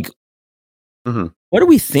 What are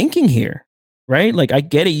we thinking here? Right? I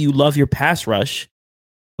get it. You love your pass rush,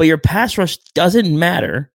 but your pass rush doesn't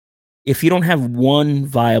matter if you don't have one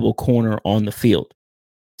viable corner on the field.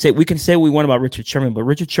 We can say what we want about Richard Sherman, but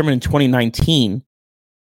Richard Sherman in 2019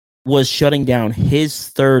 was shutting down his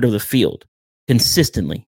third of the field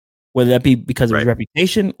consistently, whether that be because of his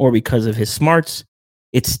reputation or because of his smarts.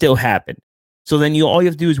 It still happened. So then all you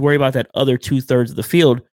have to do is worry about that other 2/3 of the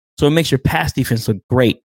field. So it makes your pass defense look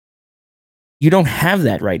great. You don't have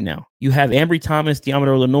that right now. You have Ambry Thomas,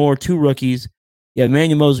 Diamador Lenore, 2 rookies. You have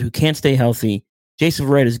Emmanuel Moser, who can't stay healthy. Jason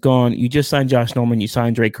Verrett is gone. You just signed Josh Norman. You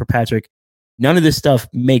signed Drake Kirkpatrick. None of this stuff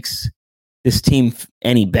makes this team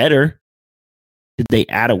any better. Did they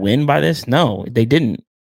add a win by this? No, they didn't.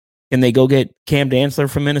 Can they go get Cam Dantzler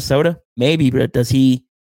from Minnesota? Maybe, but does he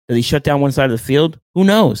shut down one side of the field? Who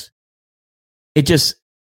knows? It just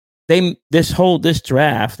this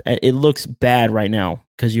draft, it looks bad right now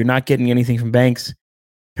because you're not getting anything from Banks.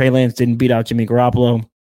 Trey Lance didn't beat out Jimmy Garoppolo.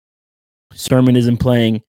 Sherman isn't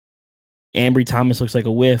playing. Ambry Thomas looks like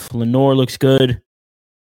a whiff. Lenore looks good.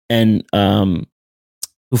 And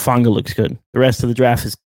Hufanga looks good. The rest of the draft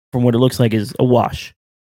is, from what it looks like, is a wash.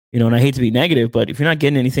 And I hate to be negative, but if you're not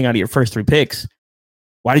getting anything out of your first 3 picks,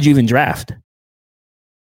 why did you even draft?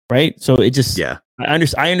 Right? So it just, I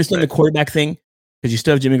understand the quarterback thing because you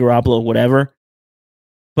still have Jimmy Garoppolo, whatever.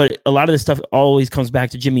 But a lot of this stuff always comes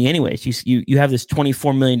back to Jimmy anyways. You have this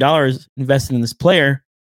 $24 million invested in this player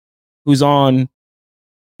who's on,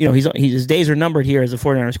 his days are numbered here as a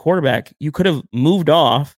 49ers quarterback. You could have moved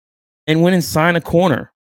off and went and signed a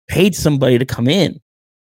corner, paid somebody to come in.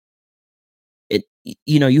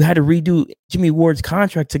 You had to redo Jimmy Ward's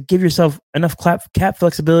contract to give yourself enough cap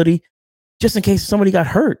flexibility just in case somebody got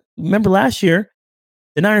hurt. Remember last year,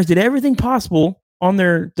 the Niners did everything possible on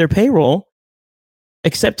their payroll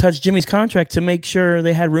except touch Jimmy's contract to make sure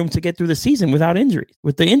they had room to get through the season without injuries,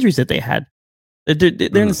 with the injuries that they had. They're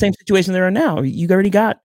in the same situation they are now. You already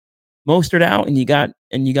got Mostert out and you got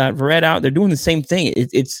Verrett out. They're doing the same thing.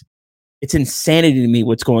 It's insanity to me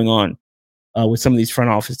what's going on with some of these front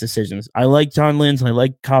office decisions. I like John Lynch, I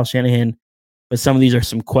like Kyle Shanahan, but some of these are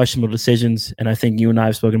some questionable decisions, and I think you and I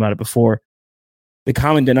have spoken about it before. The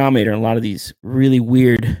common denominator in a lot of these really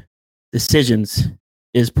weird decisions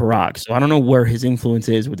is Parag. So I don't know where his influence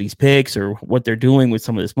is with these picks or what they're doing with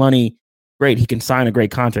some of this money. Great, he can sign a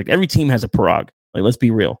great contract. Every team has a Parag. Let's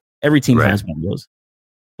be real. Every team has one of those.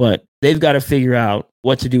 But they've got to figure out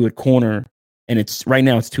what to do at corner. And right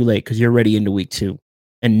now it's too late because you're already into week 2.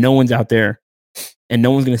 And no one's out there. And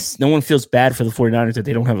no one feels bad for the 49ers that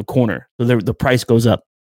they don't have a corner. So the price goes up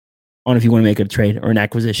on if you want to make a trade or an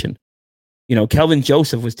acquisition. Kelvin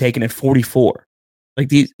Joseph was taken at 44.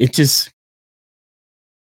 It's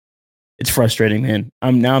frustrating, man.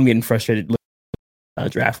 I'm getting frustrated.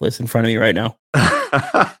 Draft list in front of me right now.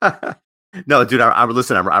 No, dude,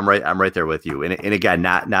 I'm right there with you. And again,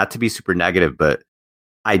 not to be super negative, but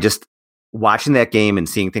I just watching that game and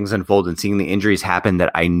seeing things unfold and seeing the injuries happen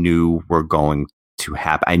that I knew were going to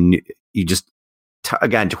happen. I knew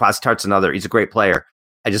again, Jaquan Tartt's he's a great player.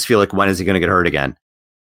 I just feel like when is he going to get hurt again?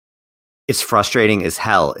 It's frustrating as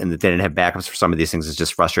hell. And that they didn't have backups for some of these things is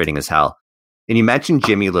just frustrating as hell. And you mentioned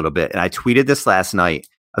Jimmy a little bit, and I tweeted this last night.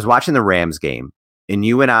 I was watching the Rams game, and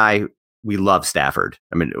you and I, we love Stafford.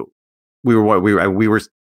 I mean, we were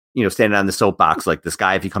standing on the soapbox like this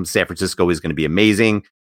guy, if he comes to San Francisco, he's going to be amazing.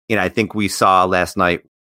 And I think we saw last night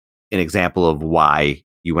an example of why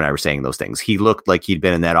you and I were saying those things. He looked like he'd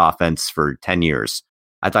been in that offense for 10 years.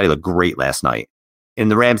 I thought he looked great last night.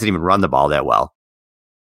 And the Rams didn't even run the ball that well.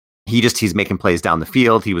 He's making plays down the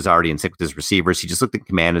field. He was already in sync with his receivers. He just looked in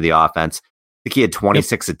command of the offense. I think he had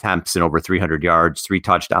 26 attempts and over 300 yards, 3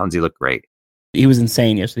 touchdowns. He looked great. He was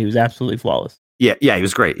insane yesterday. He was absolutely flawless. Yeah, he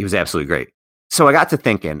was great. He was absolutely great. So I got to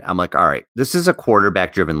thinking, I'm like, all right, this is a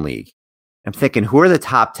quarterback-driven league. I'm thinking, who are the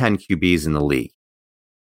top 10 QBs in the league?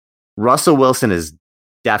 Russell Wilson is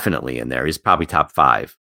definitely in there. He's probably top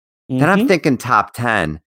 5. Mm-hmm. Then I'm thinking top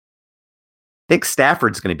 10. I think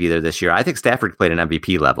Stafford's going to be there this year. I think Stafford played an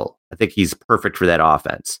MVP level. I think he's perfect for that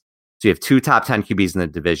offense. So you have 2 top 10 QBs in the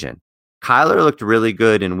division. Kyler looked really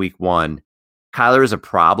good in week 1. Kyler is a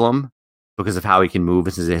problem because of how he can move,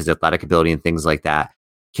 his athletic ability and things like that.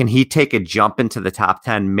 Can he take a jump into the top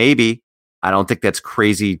 10? Maybe. I don't think that's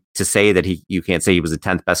crazy to say that you can't say he was the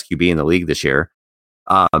 10th best QB in the league this year.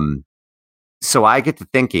 So I get to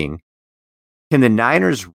thinking, can the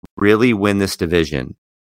Niners really win this division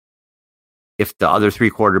if the other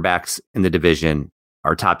three quarterbacks in the division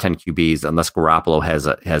are top 10 QBs, unless Garoppolo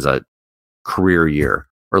has a career year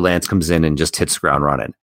or Lance comes in and just hits the ground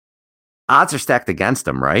running? Odds are stacked against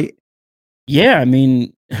them, right? Yeah, I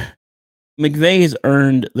mean, McVay has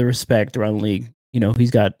earned the respect around the league.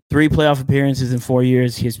 He's got 3 playoff appearances in 4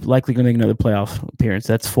 years. He's likely going to make another playoff appearance.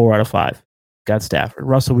 That's 4 out of 5. Got Stafford.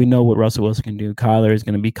 Russell, we know what Russell Wilson can do. Kyler is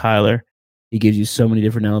going to be Kyler. He gives you so many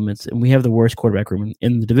different elements. And we have the worst quarterback room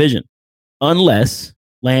in the division. Unless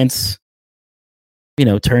Lance,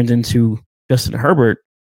 turns into Justin Herbert,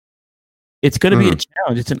 it's going to be a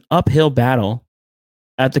challenge. It's an uphill battle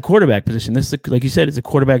at the quarterback position. This is, like you said, it's a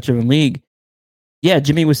quarterback-driven league. Yeah,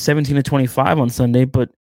 Jimmy was 17-25 on Sunday, but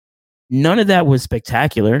none of that was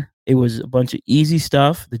spectacular. It was a bunch of easy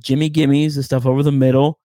stuff, the Jimmy gimmies, the stuff over the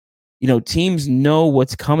middle. Teams know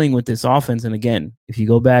what's coming with this offense. And again, if you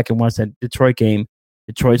go back and watch that Detroit game,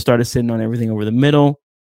 Detroit started sitting on everything over the middle.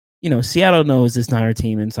 Seattle knows this Niner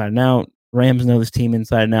team inside and out. Rams know this team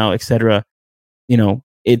inside and out, etc.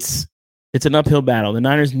 It's an uphill battle. The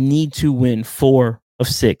Niners need to win 4 of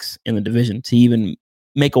 6 in the division to even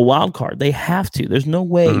make a wild card. They have to. There's no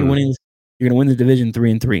way you're going to win the division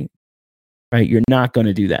 3-3. Right? You're not going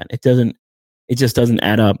to do that. It just doesn't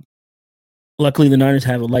add up. Luckily, the Niners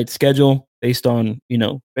have a light schedule based on,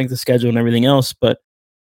 strength of schedule and everything else, but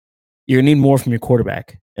you're going to need more from your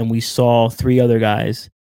quarterback. And we saw 3 other guys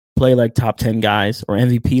play like top 10 guys or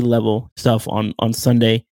MVP level stuff on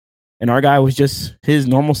Sunday. And our guy was just his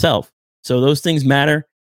normal self. So those things matter.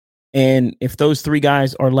 And if those 3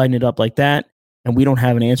 guys are lighting it up like that, and we don't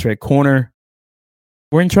have an answer at corner,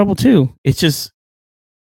 we're in trouble too. It's just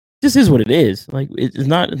is what it is. Like, it's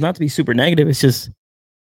not to be super negative. It's just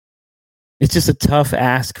a tough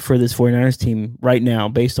ask for this 49ers team right now,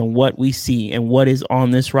 based on what we see and what is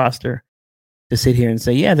on this roster, to sit here and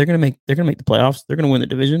say, yeah, they're gonna make the playoffs, they're gonna win the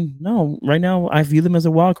division. No, right now I view them as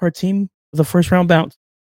a wild card team with a first round bounce.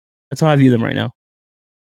 That's how I view them right now.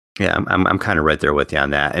 Yeah, I'm kind of right there with you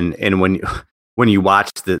on that. And when you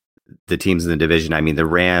watch the teams in the division, I mean, the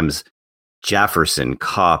Rams, Jefferson,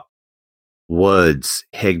 Kupp, Woods,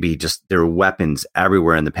 Higbee, just their weapons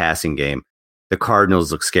everywhere in the passing game. The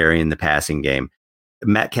Cardinals look scary in the passing game.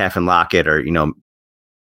 Metcalf and Lockett are,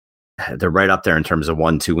 they're right up there in terms of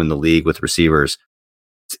 1-2 in the league with receivers.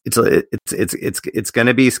 It's going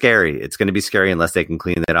to be scary. It's going to be scary unless they can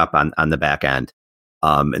clean it up on the back end.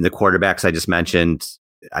 And the quarterbacks I just mentioned,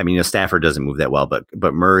 I mean, Stafford doesn't move that well,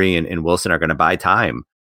 but Murray and Wilson are going to buy time.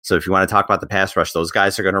 So if you want to talk about the pass rush, those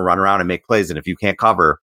guys are going to run around and make plays. And if you can't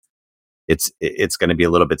cover, it's going to be a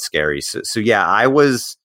little bit scary. So yeah,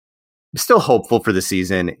 I'm still hopeful for the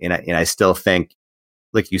season. And I still think,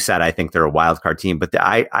 like you said, I think they're a wild card team, but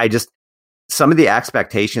I just, some of the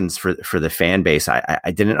expectations for the fan base,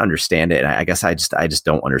 I didn't understand it. And I guess I just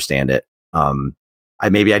don't understand it. I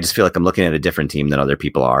just feel like I'm looking at a different team than other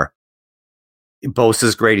people are.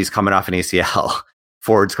 Bosa's great. He's coming off an ACL.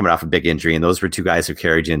 Ford's coming off a big injury. And those were 2 guys who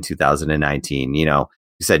carried you in 2019. You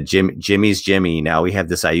said Jimmy's Jimmy. Now we have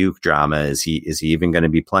this Ayuk drama. Is he even going to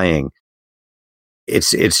be playing?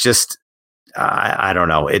 It's just, I don't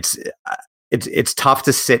know. It's tough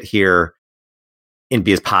to sit here and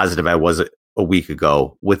be as positive I was a week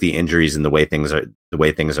ago with the injuries and the way things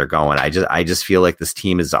are going. I just feel like this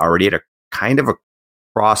team is already at a kind of a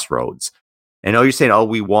crossroads. I know you're saying, oh,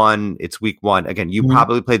 we won. It's week 1. Again, you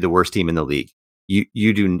probably played the worst team in the league.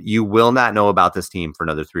 You will not know about this team for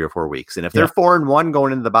another 3 or 4 weeks. And if they're 4-1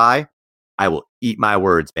 going into the bye, I will eat my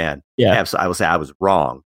words, man. Yeah. Absolutely. I will say I was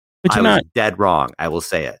wrong. But I was dead wrong. I will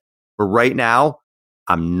say it. But right now,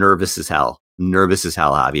 I'm nervous as hell.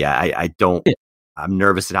 Javi. I'm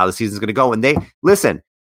nervous at how the season's going to go. And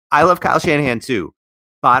I love Kyle Shanahan too.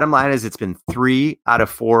 Bottom line is, it's been 3 out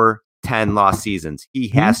of 4 10 lost seasons. He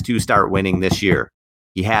has to start winning this year.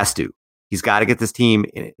 He has to. He's got to get this team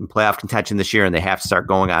in playoff contention this year, and they have to start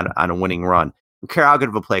going on a winning run. I don't care how good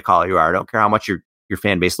of a play caller you are. I don't care how much your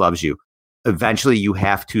fan base loves you. Eventually, you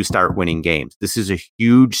have to start winning games. This is a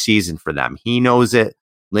huge season for them. He knows it.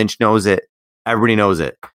 Lynch knows it. Everybody knows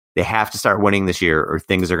it. They have to start winning this year, or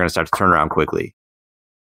things are going to start to turn around quickly.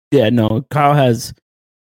 Yeah, no, Kyle has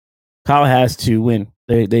to win.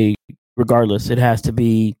 They regardless, it has to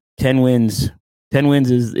be 10 wins. 10 wins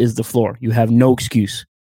is the floor. You have no excuse.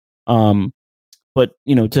 But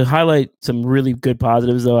to highlight some really good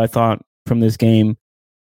positives, though, I thought from this game,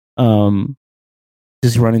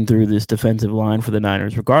 just running through this defensive line for the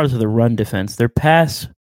Niners, regardless of the run defense, the pass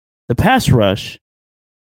rush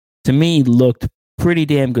to me looked pretty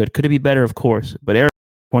damn good. Could it be better? Of course. But Eric,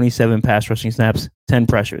 27 pass rushing snaps, 10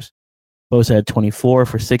 pressures. Bosa had 24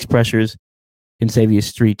 for 6 pressures. Consavious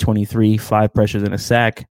Street, 23, 5 pressures and a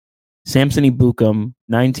sack. Samson Ebukam,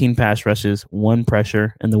 19 pass rushes, 1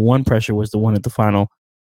 pressure, and the 1 pressure was the one at the final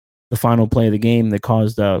play of the game that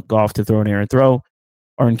caused Goff to throw an errant throw.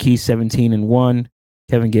 Arden Key, 17-1.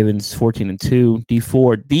 Kevin Givens, 14-2. D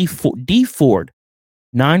Ford,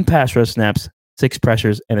 9 pass rush snaps, 6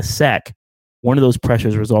 pressures, and a sack. One of those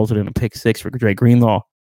pressures resulted in a pick 6 for Dre Greenlaw.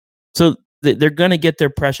 So they're going to get their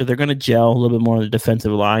pressure. They're going to gel a little bit more on the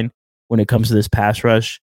defensive line when it comes to this pass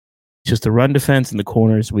rush. Just the run defense and the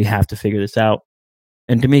corners. We have to figure this out.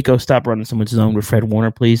 And D'Amico, stop running so much zone with Fred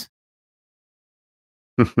Warner, please.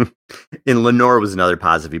 And Lenore was another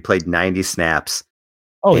positive. He played 90 snaps.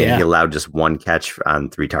 Oh, yeah. He allowed just 1 catch on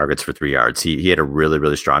 3 targets for 3 yards. He had a really,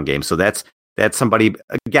 really strong game. So that's somebody,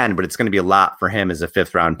 again, but it's going to be a lot for him as a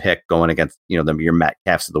 5th round pick going against, your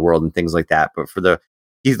Metcalfs of the world and things like that. But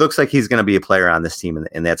he looks like he's going to be a player on this team,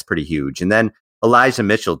 and that's pretty huge. And then Elijah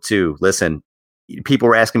Mitchell, too. Listen, people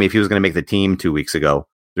were asking me if he was going to make the team 3 weeks ago,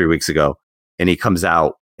 and he comes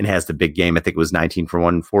out and has the big game. I think it was 19 for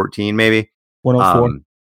 114, maybe. 104.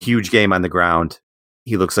 Huge game on the ground.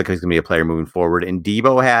 He looks like he's going to be a player moving forward. And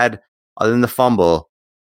Debo had, other than the fumble,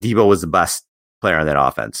 Debo was the best player on that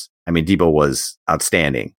offense. I mean, Debo was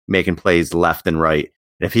outstanding, making plays left and right.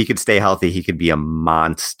 And if he could stay healthy, he could be a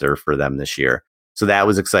monster for them this year. So that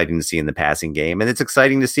was exciting to see in the passing game. And it's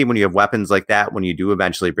exciting to see when you have weapons like that, when you do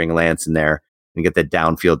eventually bring Lance in there and get that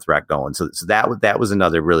downfield threat going. So that was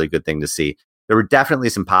another really good thing to see. There were definitely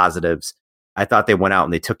some positives. I thought they went out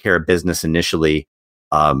and they took care of business initially.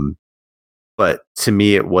 But to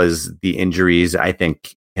me, it was the injuries, I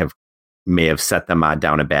think, may have set them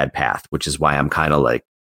down a bad path, which is why I'm kind of like,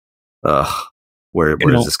 where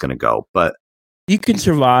is this going to go? But you can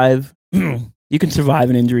survive. You can survive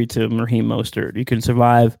an injury to Raheem Mostert. You can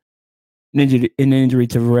survive an injury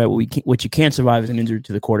to Verrett. What you can't survive is an injury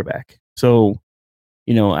to the quarterback. So,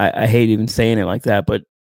 I hate even saying it like that, but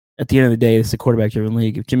at the end of the day, it's a quarterback-driven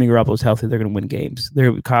league. If Jimmy Garoppolo's healthy, they're going to win games.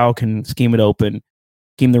 Kyle can scheme it open,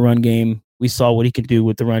 scheme the run game. We saw what he could do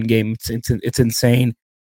with the run game. It's insane.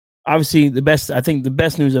 Obviously, the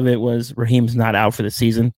best news of it was Raheem's not out for the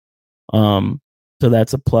season. So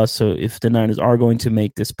that's a plus. So if the Niners are going to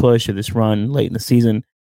make this push or this run late in the season,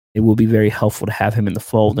 it will be very helpful to have him in the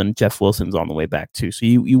fold. And Jeff Wilson's on the way back too. So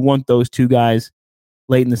you want those 2 guys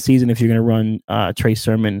late in the season if you're going to run Trey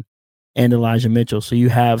Sermon and Elijah Mitchell. So you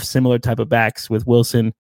have similar type of backs with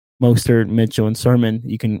Wilson, Mostert, Mitchell, and Sermon.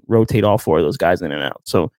 You can rotate all 4 of those guys in and out.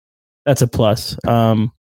 So that's a plus. I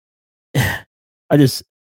just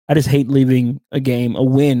hate leaving a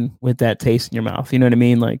win with that taste in your mouth. You know what I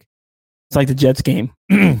mean? Like, it's like the Jets game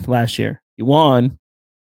last year. You won,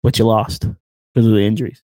 but you lost because of the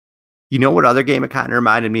injuries. You know what other game it kind of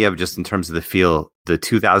reminded me of, just in terms of the feel? The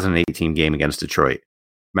 2018 game against Detroit.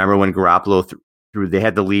 Remember when Garoppolo threw? They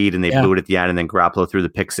had the lead and they blew it at the end, and then Garoppolo threw the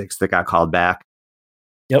pick 6 that got called back.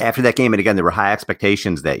 Yep. After that game, and again, there were high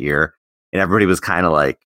expectations that year, and everybody was kind of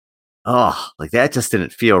like, "Oh, like that just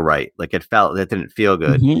didn't feel right. Like that didn't feel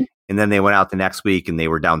good." Mm-hmm. And then they went out the next week and they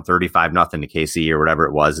were down 35-0 to KC or whatever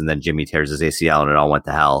it was. And then Jimmy tears his ACL and it all went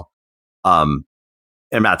to hell. I'm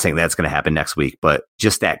not saying that's going to happen next week, but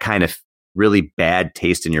just that kind of really bad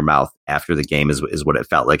taste in your mouth after the game is what it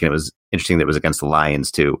felt like. And it was interesting that it was against the Lions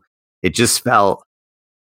too. It just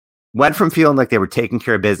went from feeling like they were taking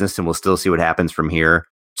care of business and we'll still see what happens from here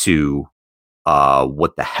to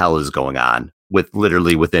what the hell is going on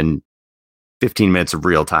literally within 15 minutes of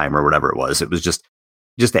real time or whatever it was. It was just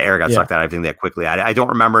the air got sucked out of everything that quickly. I don't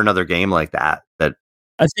remember another game like that.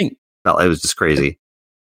 I think it was just crazy.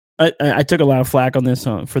 I took a lot of flack on this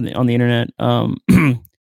on the internet.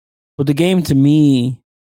 But the game, to me,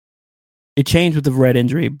 it changed with the Verrett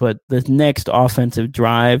injury. But the next offensive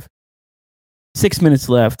drive, 6 minutes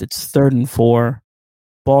left. It's 3rd and 4.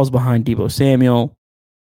 Ball's behind Deebo Samuel.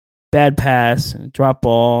 Bad pass, drop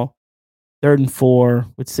ball. 3rd and 4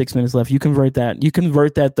 with 6 minutes left. You convert that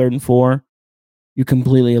 3rd and 4. You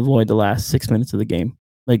completely avoid the last 6 minutes of the game.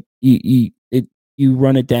 Like you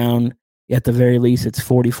run it down. At the very least, it's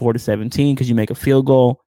 44-17 because you make a field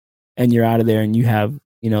goal and you're out of there, and you have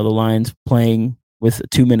the Lions playing with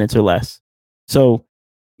 2 minutes or less. So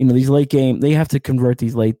these late game, they have to convert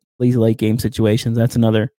these late game situations. That's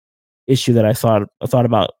another issue that I thought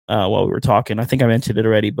about while we were talking. I think I mentioned it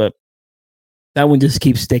already, but that one just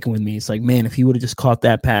keeps sticking with me. It's like, man, if he would have just caught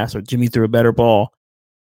that pass or Jimmy threw a better ball,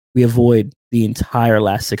 we avoid the entire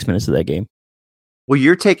last 6 minutes of that game. Well,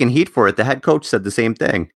 you're taking heat for it. The head coach said the same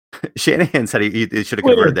thing. Shanahan said he should have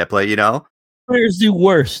converted that play, Players do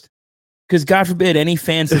worst. Because God forbid any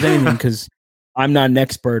fan says anything, because I'm not an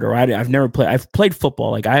expert, or I've never played. I've played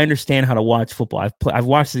football. Like, I understand how to watch football. I've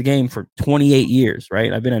watched the game for 28 years,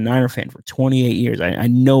 right? I've been a Niner fan for 28 years. I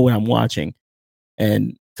know what I'm watching,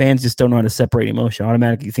 and fans just don't know how to separate emotion.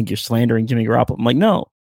 Automatically think you're slandering Jimmy Garoppolo. I'm like, no.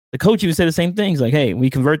 The coach even said the same things. Like, hey, we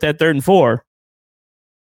convert that 3rd and 4,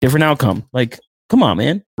 different outcome. Like, come on,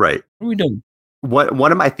 man. Right. What are we doing?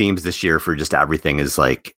 One of my themes this year for just everything is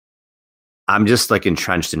like, I'm just like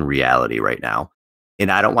entrenched in reality right now.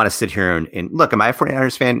 And I don't want to sit here and look, am I a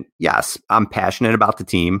 49ers fan? Yes, I'm passionate about the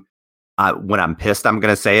team. When I'm pissed, I'm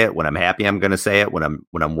going to say it. When I'm happy, I'm going to say it. When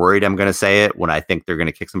I'm worried, I'm going to say it. When I think they're going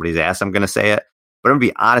to kick somebody's ass, I'm going to say it. But I'm going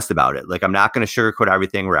to be honest about it. Like, I'm not going to sugarcoat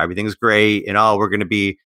everything where everything's great and we're going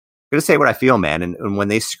to say what I feel, man. And when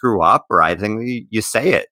they screw up, or I think you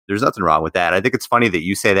say it. There's nothing wrong with that. I think it's funny that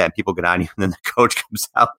you say that and people get on you, and then the coach comes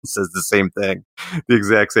out and says the same thing, the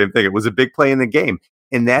exact same thing. It was a big play in the game.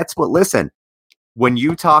 And that's what, listen, when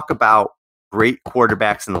you talk about great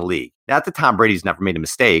quarterbacks in the league, not that Tom Brady's never made a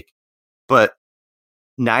mistake, but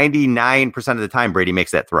 99% of the time Brady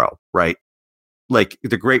makes that throw, right? Like,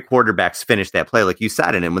 the great quarterbacks finish that play, like you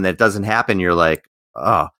said. And when that doesn't happen, you're like,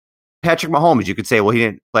 oh, Patrick Mahomes, you could say, well, he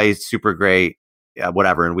didn't play super great,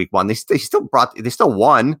 whatever, in week 1. They still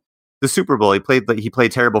won the Super Bowl. He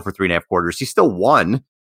played terrible for 3.5 quarters. He still won.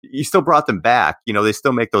 He still brought them back. They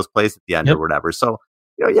still make those plays at the end or whatever. So,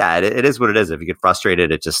 yeah, it is what it is. If you get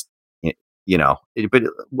frustrated, it just, but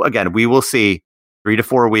again, we will see 3 to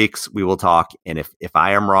 4 weeks. We will talk. And if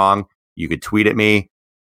I am wrong, you could tweet at me.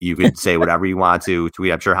 You could say whatever you want to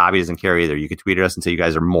tweet. I'm sure Hobby doesn't care either. You could tweet at us and say you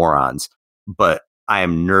guys are morons, but I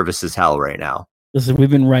am nervous as hell right now. Listen, we've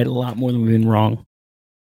been right a lot more than we've been wrong.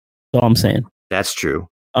 That's all I'm saying. That's true.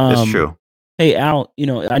 That's true. Hey, Al,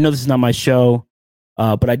 I know this is not my show,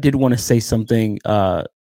 but I did want to say something.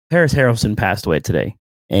 Paris Harrelson passed away today.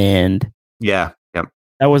 And that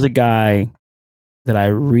was a guy that I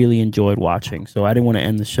really enjoyed watching. So I didn't want to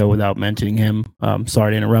end the show without mentioning him.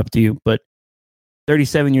 Sorry to interrupt you, but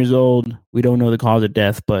 37 years old. We don't know the cause of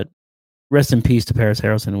death, but rest in peace to Paris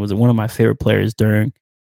Harrelson. Was one of my favorite players during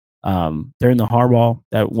the Harbaugh,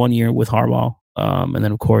 that 1 year with Harbaugh. And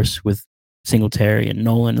then, of course, with Singletary and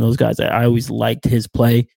Nolan and those guys. I always liked his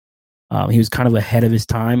play. He was kind of ahead of his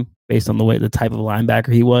time based on the type of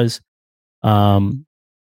linebacker he was. I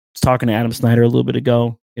was talking to Adam Snyder a little bit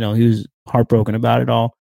ago. He was heartbroken about it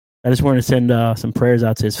all. I just wanted to send some prayers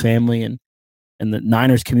out to his family and the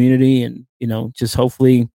Niners community, and just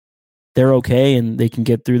hopefully they're okay and they can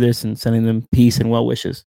get through this, and sending them peace and well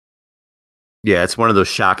wishes. Yeah, it's one of those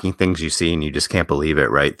shocking things you see and you just can't believe it,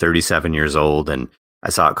 right? 37 years old, and I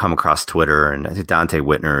saw it come across Twitter, and I think Dante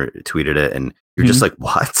Whitner tweeted it, and you're just like,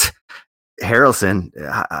 what? Harrelson,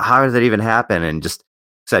 how did that even happen? And just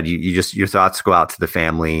said, your thoughts go out to the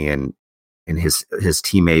family and his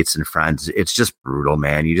teammates and friends. It's just brutal,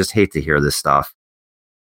 man. You just hate to hear this stuff.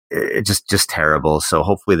 It's just terrible. So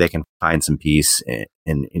hopefully they can find some peace.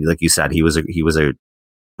 And like you said, he was a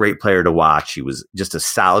great player to watch. He was just a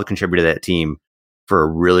solid contributor to that team for a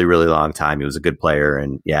really, really long time. He was a good player,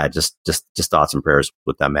 and yeah, just thoughts and prayers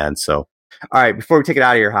with that man. So, all right, before we take it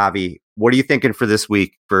out of here, Javi, what are you thinking for this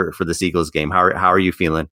week for this Eagles game? How are you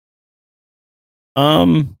feeling?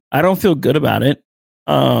 I don't feel good about it.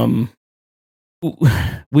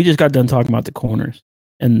 We just got done talking about the corners,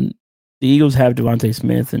 and the Eagles have Devontae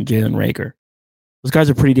Smith and Jalen Reagor. Those guys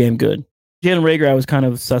are pretty damn good. Jalen Reagor, I was kind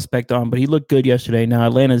of suspect on, but he looked good yesterday. Now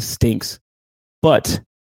Atlanta stinks, but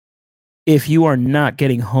if you are not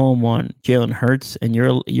getting home on Jalen Hurts and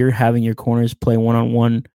you're having your corners play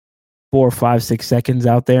 1-on-1 4, 5, 6 seconds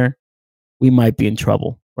out there, we might be in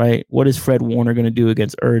trouble, right? What is Fred Warner going to do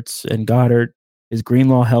against Ertz and Goddard? Is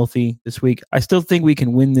Greenlaw healthy this week? I still think we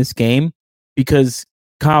can win this game because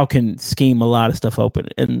Kyle can scheme a lot of stuff open.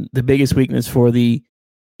 And the biggest weakness for the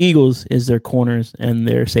Eagles is their corners and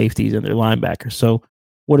their safeties and their linebackers. So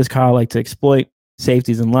what does Kyle like to exploit?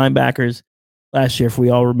 Safeties and linebackers. Last year, if we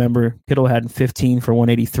all remember, Kittle had 15 for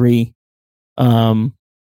 183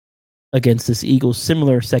 against this Eagles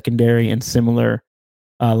similar secondary and similar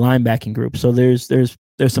linebacking group. So there's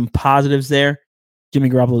some positives there. Jimmy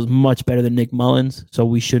Garoppolo is much better than Nick Mullins, so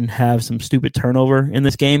we shouldn't have some stupid turnover in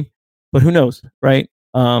this game. But who knows, right?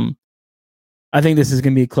 I think this is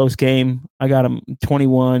going to be a close game. I got them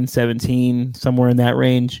 21-17, somewhere in that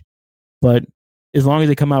range. But as long as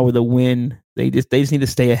they come out with a win, they just need to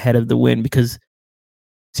stay ahead of the win, because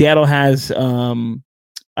Seattle has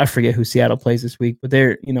I forget who Seattle plays this week, but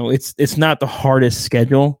they're it's not the hardest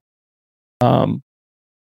schedule.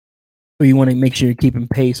 But you want to make sure you're keeping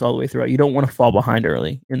pace all the way throughout. You don't want to fall behind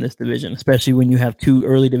early in this division, especially when you have 2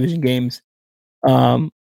 early division games.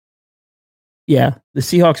 Yeah, the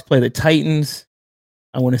Seahawks play the Titans.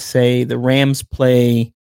 I want to say the Rams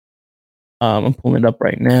play. I'm pulling it up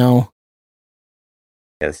right now.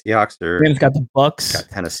 Yeah, the Seahawks are. Rams got the Bucks. Got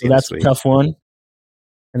Tennessee. So that's a tough one.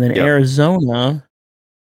 And then Arizona,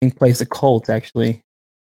 I think, plays the Colts. Actually,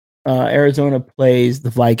 Arizona plays the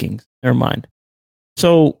Vikings. Never mind.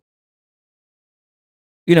 So,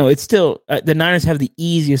 it's still the Niners have the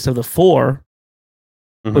easiest of the four,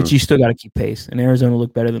 but you still got to keep pace. And Arizona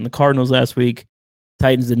looked better than the Cardinals last week.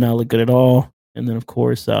 Titans did not look good at all. And then, of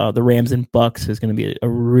course, the Rams and Bucks is going to be a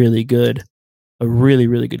really good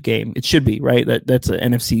game. It should be, right? That's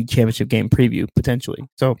an NFC Championship game preview, potentially.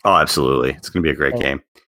 So, absolutely. It's going to be a great game.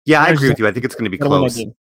 Yeah, I agree with you. I think it's going to be close.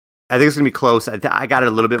 I think it's going to be close. I got it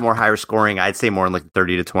a little bit more higher scoring. I'd say more in like the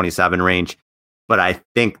 30 to 27 range. But I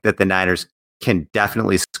think that the Niners can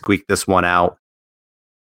definitely squeak this one out.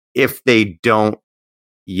 If they don't,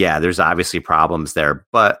 there's obviously problems there.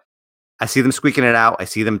 But I see them squeaking it out. I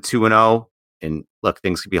see them 2-0. And look,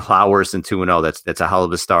 things could be a lot worse than 2-0. That's a hell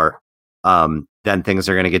of a start. Then things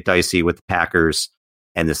are going to get dicey with the Packers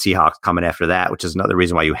and the Seahawks coming after that, which is another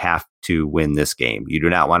reason why you have to win this game. You do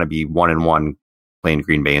not want to be 1-1 playing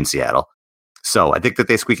Green Bay and Seattle. So I think that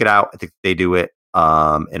they squeak it out. I think they do it.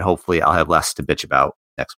 And hopefully I'll have less to bitch about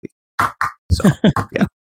next week. So, yeah.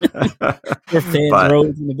 Your fans are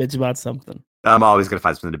always going to bitch about something. I'm always going to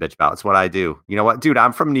find something to bitch about. It's what I do. You know what, dude?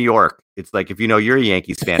 I'm from New York. It's like, if you're a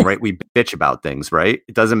Yankees fan, right? We bitch about things, right?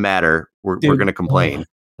 It doesn't matter. We're going to complain.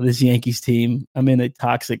 This Yankees team, I'm in a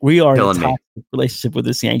toxic relationship with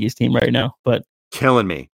this Yankees team right now, but killing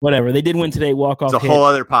me. Whatever. They did win today. Walk off. It's a whole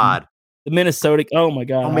other pod. The Minnesota. Oh my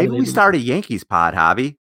God. Oh, maybe we start a Yankees pod,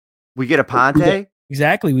 Javi. We get a Ponte.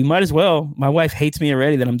 Exactly. We might as well. My wife hates me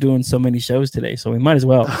already that I'm doing so many shows today, so we might as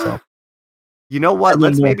well. So. You know what?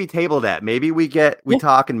 Let's maybe table that. Maybe we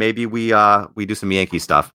talk and maybe we do some Yankee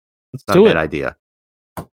stuff. It's not a bad idea.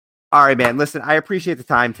 All right, man. Listen, I appreciate the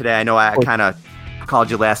time today. I know I kind of called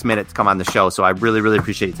you last minute to come on the show, so I really, really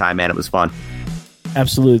appreciate your time, man. It was fun.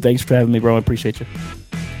 Absolutely. Thanks for having me, bro. I appreciate you.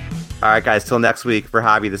 All right, guys. Till next week. For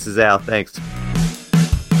Javi, this is Al. Thanks.